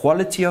the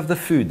quality of the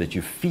food that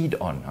you feed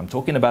on, I'm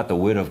talking about the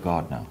Word of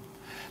God now.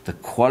 The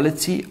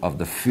quality of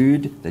the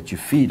food that you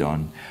feed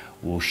on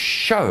will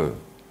show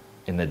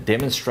in the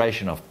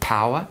demonstration of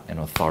power and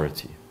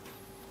authority.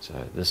 So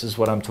this is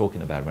what I'm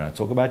talking about. When I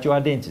talk about your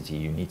identity,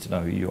 you need to know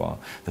who you are.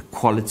 The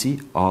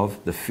quality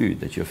of the food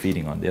that you're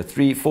feeding on. There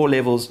are 4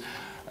 levels.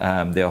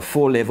 There are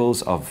 4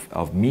 levels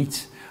of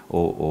meat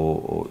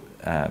or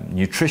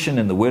nutrition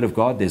in the Word of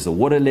God. There's the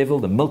water level,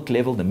 the milk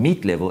level, the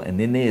meat level, and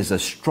then there's a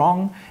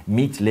strong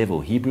meat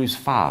level. Hebrews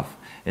 5,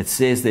 it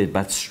says that,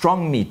 but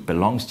strong meat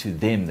belongs to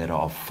them that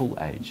are of full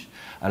age.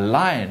 A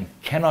lion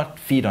cannot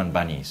feed on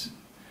bunnies.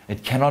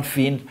 It cannot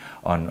feed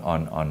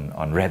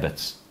on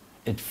rabbits.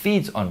 It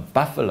feeds on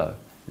buffalo,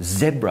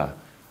 zebra,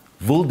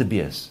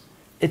 wildebeest.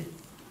 It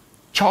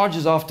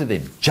charges after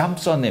them,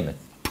 jumps on them, it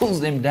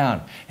pulls them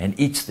down and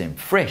eats them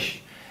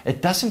fresh.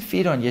 It doesn't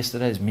feed on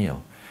yesterday's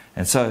meal.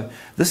 And so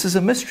this is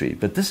a mystery,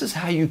 but this is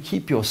how you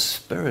keep your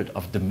spirit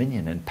of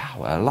dominion and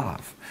power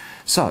alive.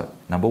 So,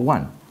 number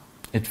 1,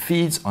 it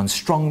feeds on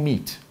strong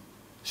meat.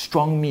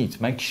 Strong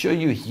meat. Make sure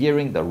you're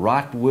hearing the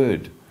right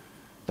word.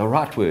 The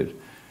right word.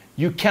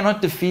 You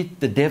cannot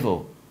defeat the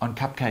devil on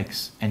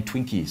cupcakes and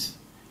Twinkies.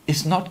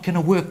 It's not going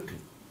to work.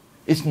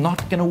 It's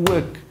not going to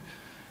work.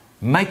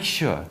 Make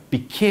sure, be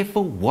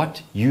careful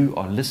what you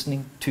are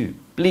listening to,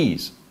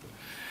 please.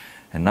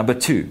 And number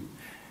 2,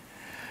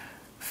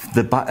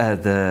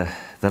 the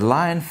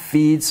lion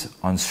feeds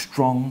on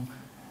strong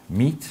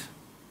meat.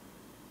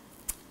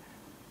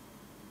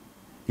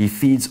 He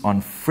feeds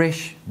on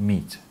fresh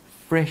meat.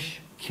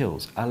 Fresh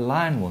kills. A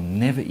lion will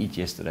never eat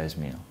yesterday's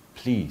meal.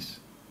 Please.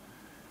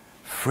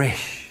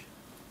 Fresh.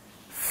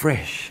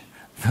 Fresh.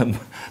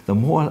 The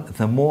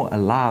more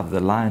alive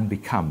the lion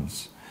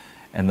becomes,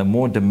 and the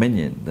more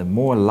dominion, the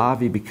more alive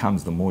he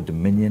becomes, the more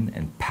dominion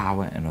and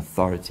power and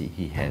authority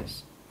he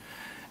has.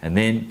 And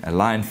then a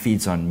lion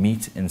feeds on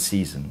meat in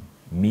season.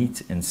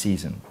 Meat in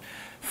season.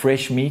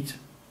 Fresh meat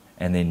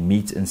and then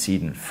meat in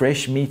season.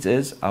 Fresh meat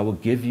is, I will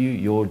give you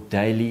your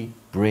daily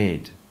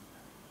bread.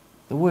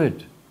 The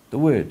word. The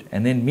word.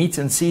 And then meat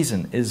in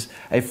season is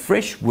a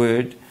fresh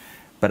word,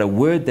 but a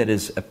word that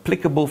is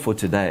applicable for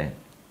today.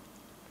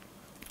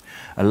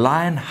 A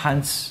lion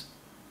hunts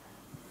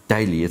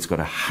daily. It's got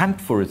to hunt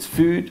for its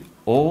food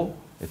or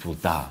it will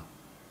die.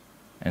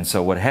 And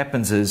so what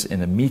happens is,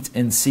 in a meat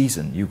in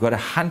season, you've got to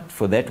hunt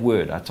for that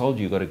word. I told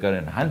you, you've got to go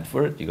and hunt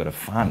for it. You've got to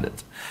find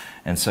it.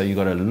 And so you've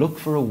got to look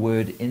for a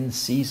word in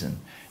season.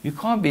 You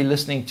can't be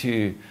listening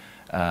to,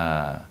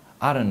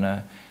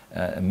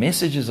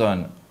 messages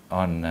on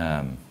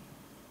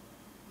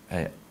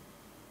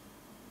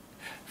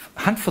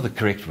hunt for the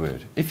correct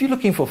word. If you're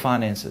looking for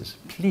finances,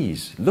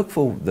 please look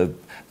for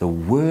the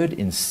word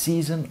in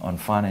season on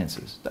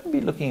finances. Don't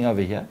be looking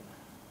over here.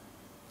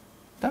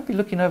 Don't be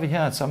looking over here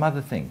at some other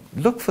thing.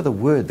 Look for the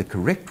word, the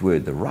correct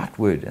word, the right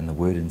word, and the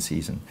word in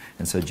season.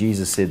 And so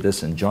Jesus said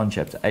this in John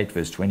chapter 8,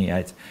 verse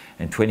 28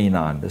 and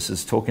 29. This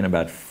is talking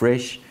about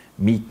fresh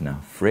meat now.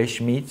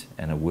 Fresh meat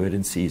and a word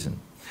in season.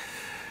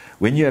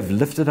 When you have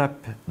lifted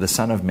up the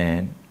Son of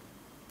Man,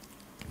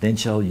 then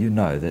shall you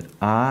know that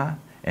I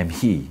am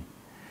He,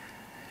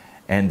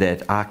 and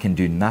that I can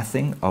do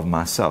nothing of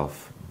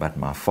myself, but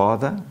my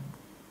Father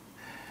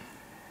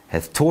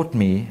hath taught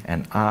me,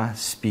 and I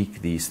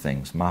speak these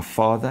things. My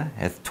Father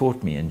hath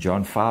taught me. In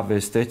John 5,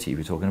 verse 30,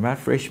 we're talking about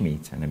fresh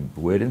meat and a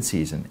word in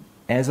season.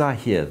 As I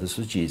hear, this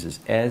was Jesus,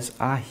 as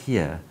I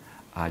hear,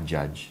 I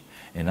judge.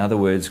 In other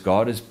words,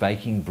 God is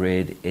baking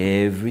bread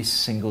every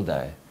single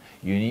day.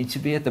 You need to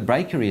be at the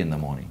bakery in the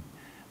morning,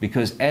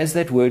 because as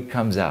that word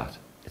comes out,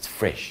 it's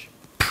fresh.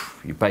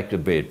 You bake the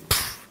bread,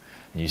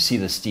 and you see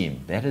the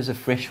steam. That is a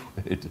fresh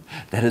word.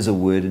 That is a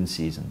word in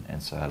season.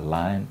 And so a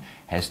lion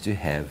has to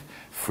have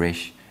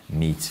fresh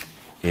meat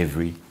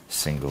every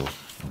single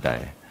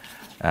day.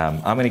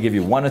 I'm going to give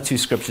you 1 or 2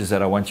 scriptures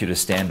that I want you to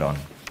stand on.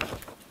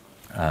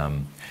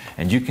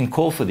 And you can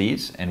call for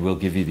these, and we'll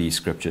give you these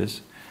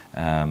scriptures.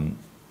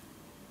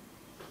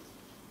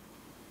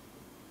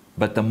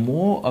 But the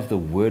more of the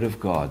Word of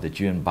God that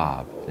you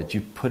imbibe, that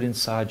you put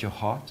inside your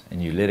heart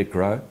and you let it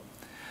grow,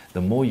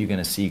 the more you're going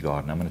to see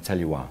God. And I'm going to tell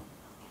you why.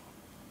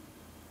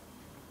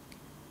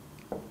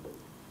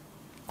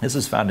 This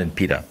is found in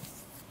Peter.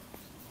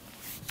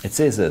 It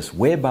says this,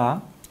 whereby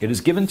it is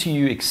given to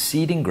you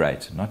exceeding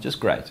great, not just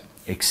great,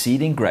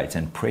 exceeding great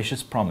and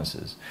precious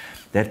promises,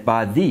 that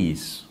by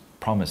these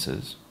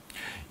promises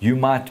You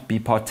might be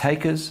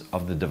partakers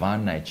of the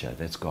divine nature.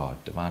 That's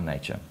God, divine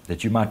nature.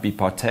 That you might be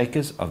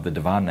partakers of the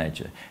divine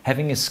nature,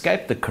 having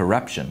escaped the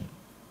corruption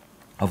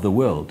of the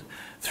world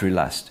through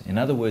lust. In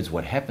other words,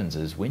 what happens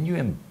is when you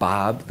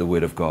imbibe the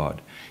Word of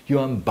God,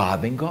 you're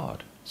imbibing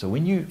God. So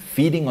when you're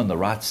feeding on the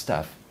right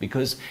stuff,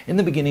 because in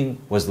the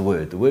beginning was the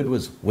Word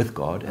was with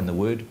God, and the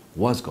Word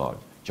was God.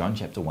 John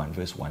chapter 1,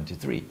 verse 1 to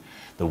 3.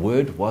 The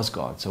Word was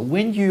God. So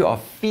when you are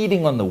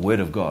feeding on the Word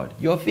of God,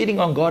 you're feeding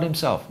on God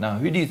Himself. Now,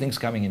 who do you think is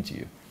coming into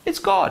you? It's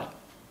God.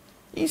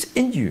 He's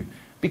in you,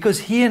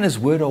 because He and His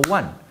Word are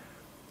one.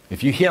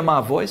 If you hear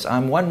my voice,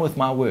 I'm one with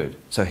my Word.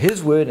 So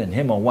His Word and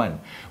Him are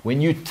one.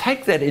 When you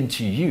take that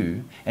into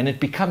you and it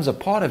becomes a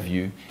part of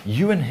you,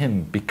 you and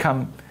Him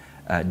become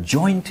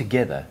joined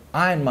together.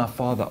 I and my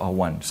Father are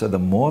one. So the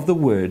more of the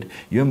Word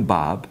you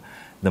imbibe,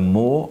 the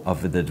more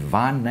of the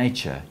divine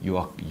nature you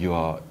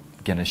are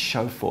going to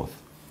show forth.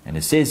 And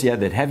it says here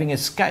that having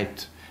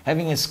escaped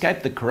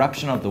the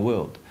corruption of the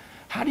world.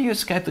 How do you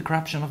escape the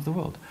corruption of the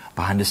world?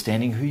 By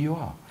understanding who you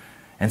are.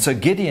 And so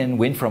Gideon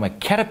went from a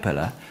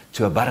caterpillar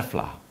to a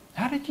butterfly.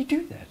 How did he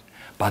do that?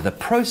 By the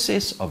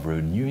process of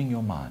renewing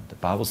your mind. The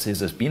Bible says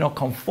this, be not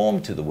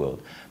conformed to the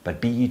world,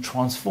 but be ye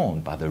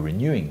transformed by the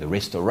renewing, the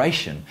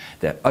restoration,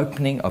 the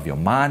opening of your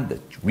mind, the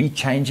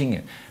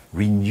rechanging,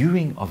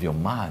 renewing of your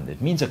mind.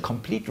 It means a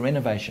complete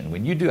renovation.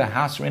 When you do a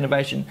house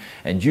renovation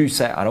and you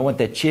say, I don't want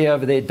that chair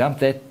over there, dump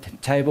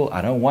that table,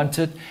 I don't want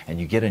it, and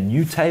you get a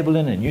new table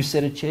in, a new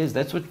set of chairs,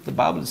 that's what the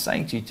Bible is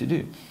saying to you to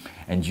do.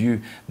 And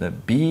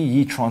be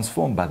ye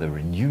transformed by the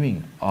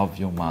renewing of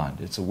your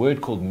mind. It's a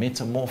word called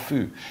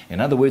metamorpho.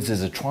 In other words,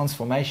 there's a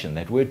transformation.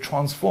 That word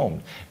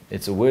transformed,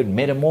 it's a word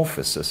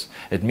metamorphosis.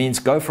 It means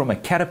go from a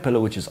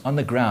caterpillar which is on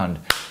the ground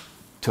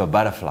to a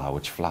butterfly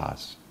which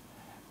flies.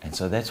 And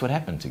so that's what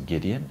happened to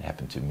Gideon, it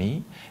happened to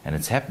me, and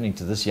it's happening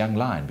to this young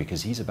lion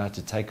because he's about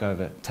to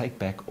take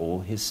back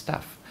all his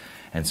stuff.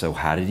 And so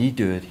how did he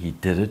do it? He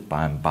did it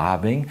by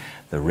imbibing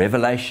the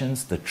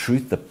revelations, the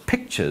truth, the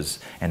pictures,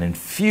 and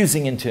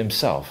infusing into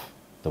himself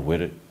the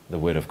word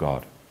of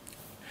God.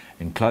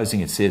 In closing,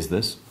 it says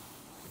this,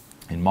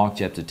 in Mark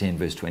chapter 10,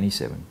 verse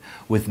 27,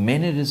 with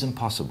men it is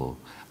impossible,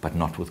 but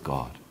not with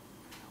God.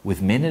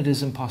 With men it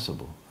is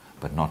impossible,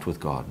 but not with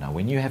God. Now,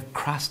 when you have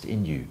Christ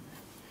in you,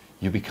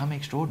 you become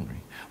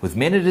extraordinary. With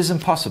men it is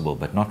impossible,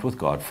 but not with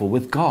God. For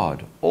with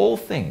God, all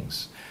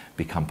things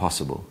become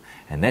possible.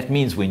 And that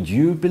means when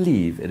you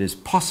believe it is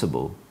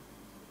possible,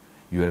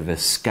 you have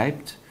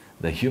escaped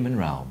the human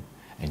realm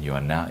and you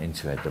are now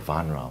into a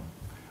divine realm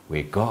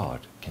where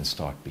God can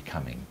start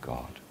becoming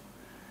God.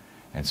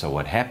 And so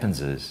what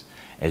happens is,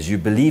 as you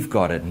believe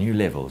God at new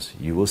levels,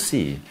 you will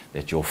see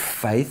that your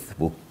faith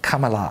will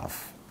come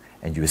alive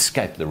and you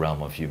escape the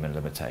realm of human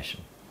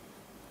limitation.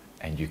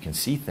 And you can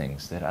see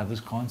things that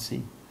others can't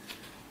see.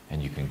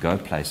 And you can go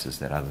places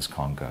that others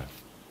can't go.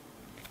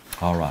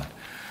 All right.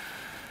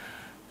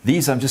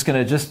 These I'm just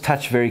going to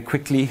touch very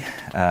quickly.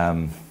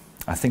 I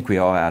think we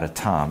are out of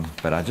time,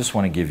 but I just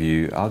want to give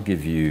you, I'll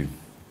give you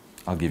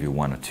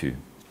one or two.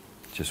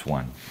 Just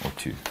one or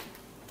two.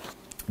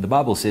 The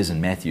Bible says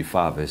in Matthew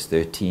 5, verse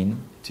 13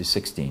 to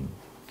 16,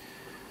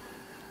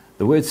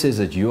 the word says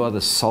that you are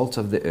the salt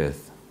of the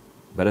earth.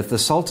 But if the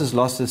salt has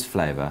lost its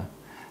flavor,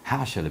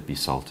 how shall it be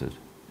salted?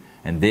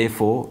 And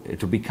therefore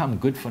it will become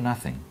good for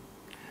nothing,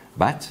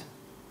 but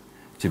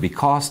to be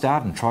cast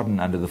out and trodden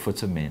under the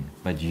foot of men.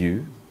 But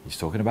you, he's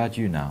talking about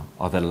you now,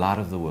 are the light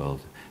of the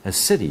world, a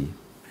city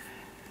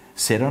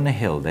set on a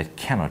hill that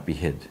cannot be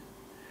hid.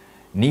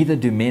 Neither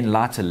do men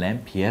light a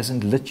lamp, he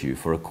hasn't lit you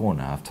for a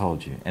corner, I've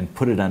told you, and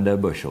put it under a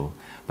bushel,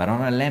 but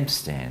on a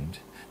lampstand,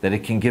 that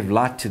it can give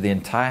light to the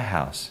entire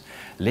house.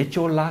 Let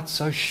your light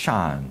so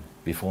shine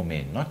before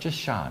men, not just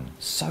shine,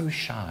 so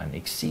shine,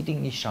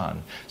 exceedingly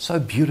shine, so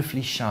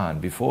beautifully shine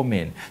before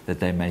men, that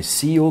they may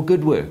see your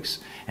good works,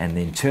 and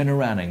then turn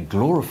around and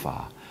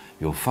glorify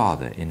your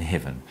Father in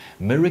heaven.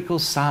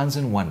 Miracles, signs,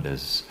 and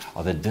wonders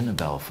are the dinner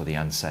bell for the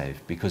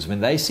unsaved, because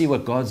when they see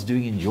what God's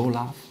doing in your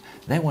life,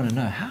 they want to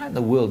know, how in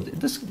the world,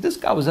 this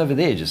guy was over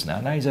there just now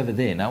he's over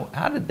there. Now,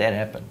 how did that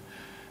happen?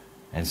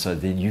 And so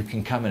then you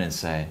can come in and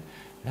say,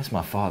 that's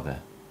my Father.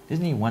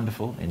 Isn't he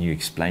wonderful? And you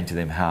explain to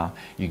them how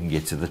you can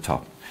get to the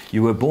top.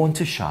 You were born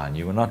to shine.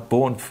 You were not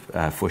born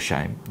for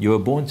shame. You were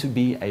born to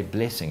be a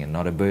blessing and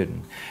not a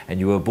burden. And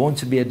you were born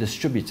to be a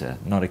distributor,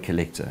 not a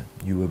collector.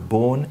 You were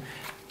born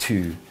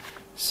to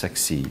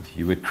succeed.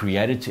 You were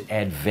created to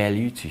add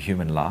value to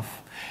human life.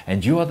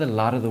 And you are the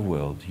light of the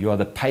world. You are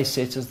the pace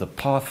setters, the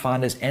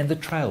pathfinders, and the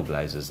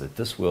trailblazers that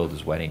this world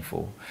is waiting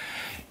for.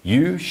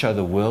 You show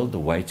the world the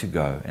way to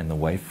go and the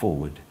way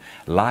forward.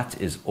 Light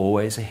is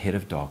always ahead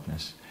of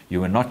darkness.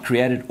 You were not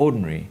created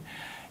ordinary.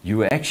 You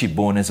were actually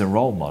born as a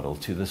role model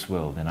to this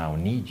world, and I will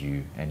need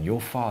you, and your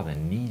Father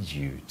needs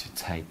you to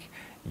take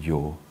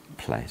your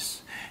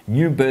place.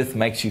 New birth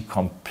makes you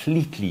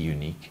completely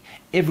unique.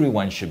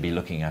 Everyone should be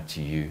looking up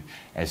to you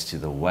as to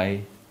the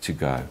way to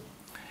go.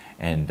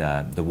 And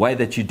the way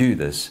that you do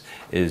this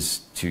is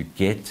to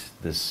get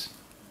this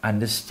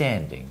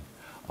understanding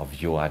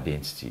of your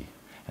identity.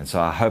 And so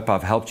I hope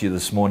I've helped you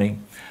this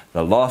morning.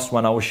 The last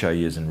one I will show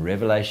you is in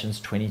Revelations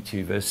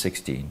 22, verse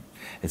 16.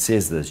 It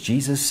says this,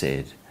 Jesus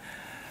said,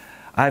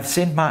 I have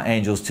sent my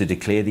angels to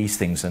declare these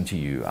things unto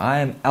you. I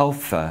am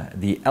Alpha,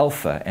 the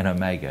Alpha and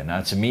Omega.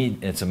 Now, to me,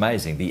 it's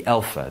amazing. The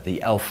Alpha,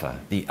 the Alpha,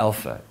 the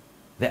Alpha.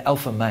 The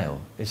Alpha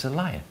male is a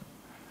lion.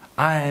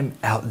 I am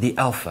the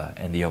Alpha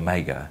and the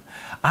Omega.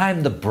 I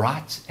am the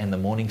bright and the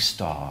morning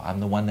star.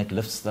 I'm the one that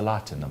lifts the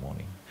light in the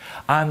morning.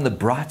 I am the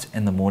bright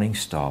and the morning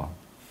star.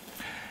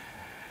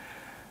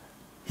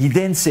 He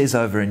then says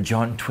over in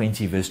John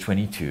 20, verse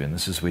 22, and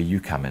this is where you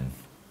come in.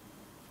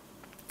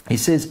 He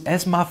says,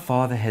 as my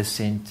Father has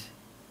sent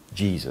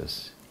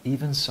Jesus,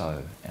 even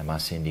so am I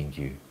sending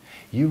you.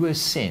 You were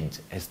sent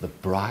as the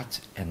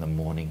bright and the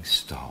morning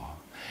star.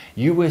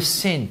 You were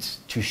sent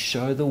to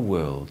show the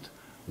world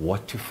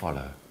what to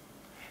follow.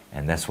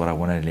 And that's what I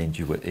want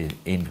to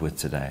end with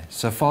today.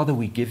 So, Father,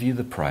 we give you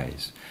the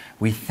praise.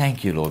 We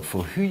thank you, Lord,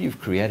 for who you've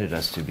created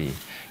us to be.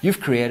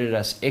 You've created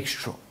us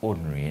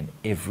extraordinary in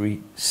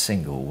every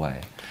single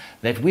way.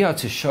 That we are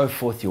to show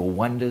forth your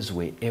wonders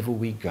wherever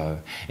we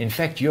go. In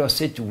fact, you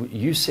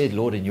said,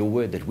 Lord, in your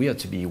word that we are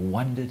to be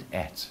wondered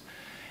at.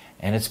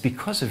 And it's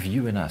because of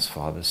you and us,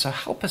 Father. So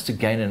help us to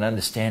gain an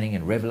understanding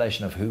and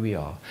revelation of who we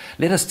are.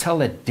 Let us tell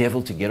that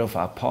devil to get off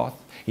our path.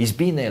 He's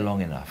been there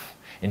long enough.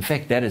 In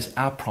fact, that is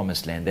our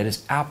promised land. That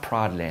is our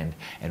pride land.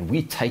 And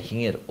we're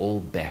taking it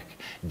all back.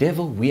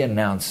 Devil, we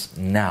announce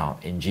now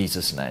in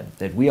Jesus' name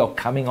that we are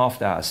coming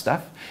after our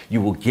stuff. You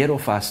will get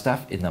off our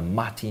stuff in the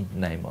mighty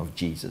name of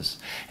Jesus.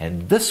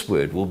 And this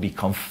word will be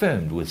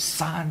confirmed with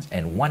signs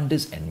and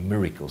wonders and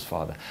miracles,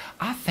 Father.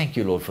 I thank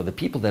you, Lord, for the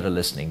people that are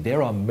listening.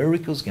 There are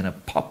miracles going to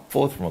pop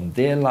forth from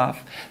their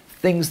life,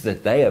 things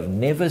that they have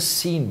never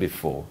seen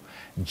before.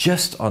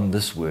 Just on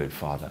this word,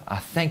 Father. I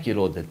thank you,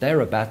 Lord, that they're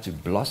about to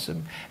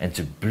blossom and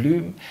to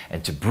bloom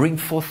and to bring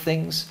forth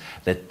things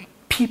that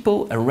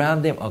people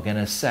around them are going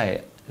to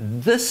say,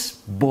 this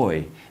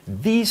boy,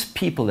 these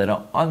people that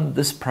are on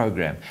this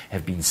program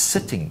have been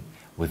sitting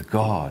with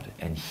God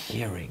and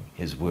hearing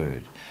his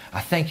word. I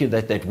thank you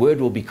that that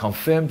word will be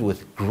confirmed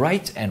with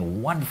great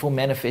and wonderful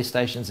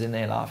manifestations in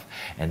their life,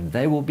 and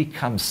they will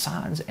become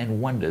signs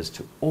and wonders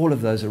to all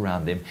of those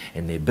around them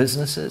in their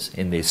businesses,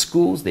 in their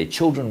schools. Their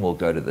children will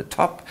go to the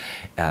top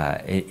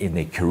in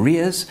their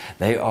careers.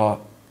 They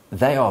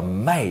are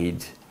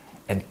made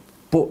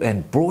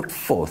and brought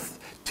forth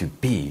to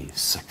be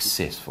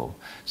successful.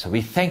 So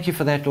we thank you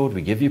for that, Lord.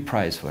 We give you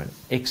praise for an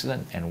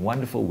excellent and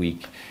wonderful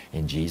week.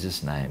 In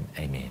Jesus' name,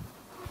 amen.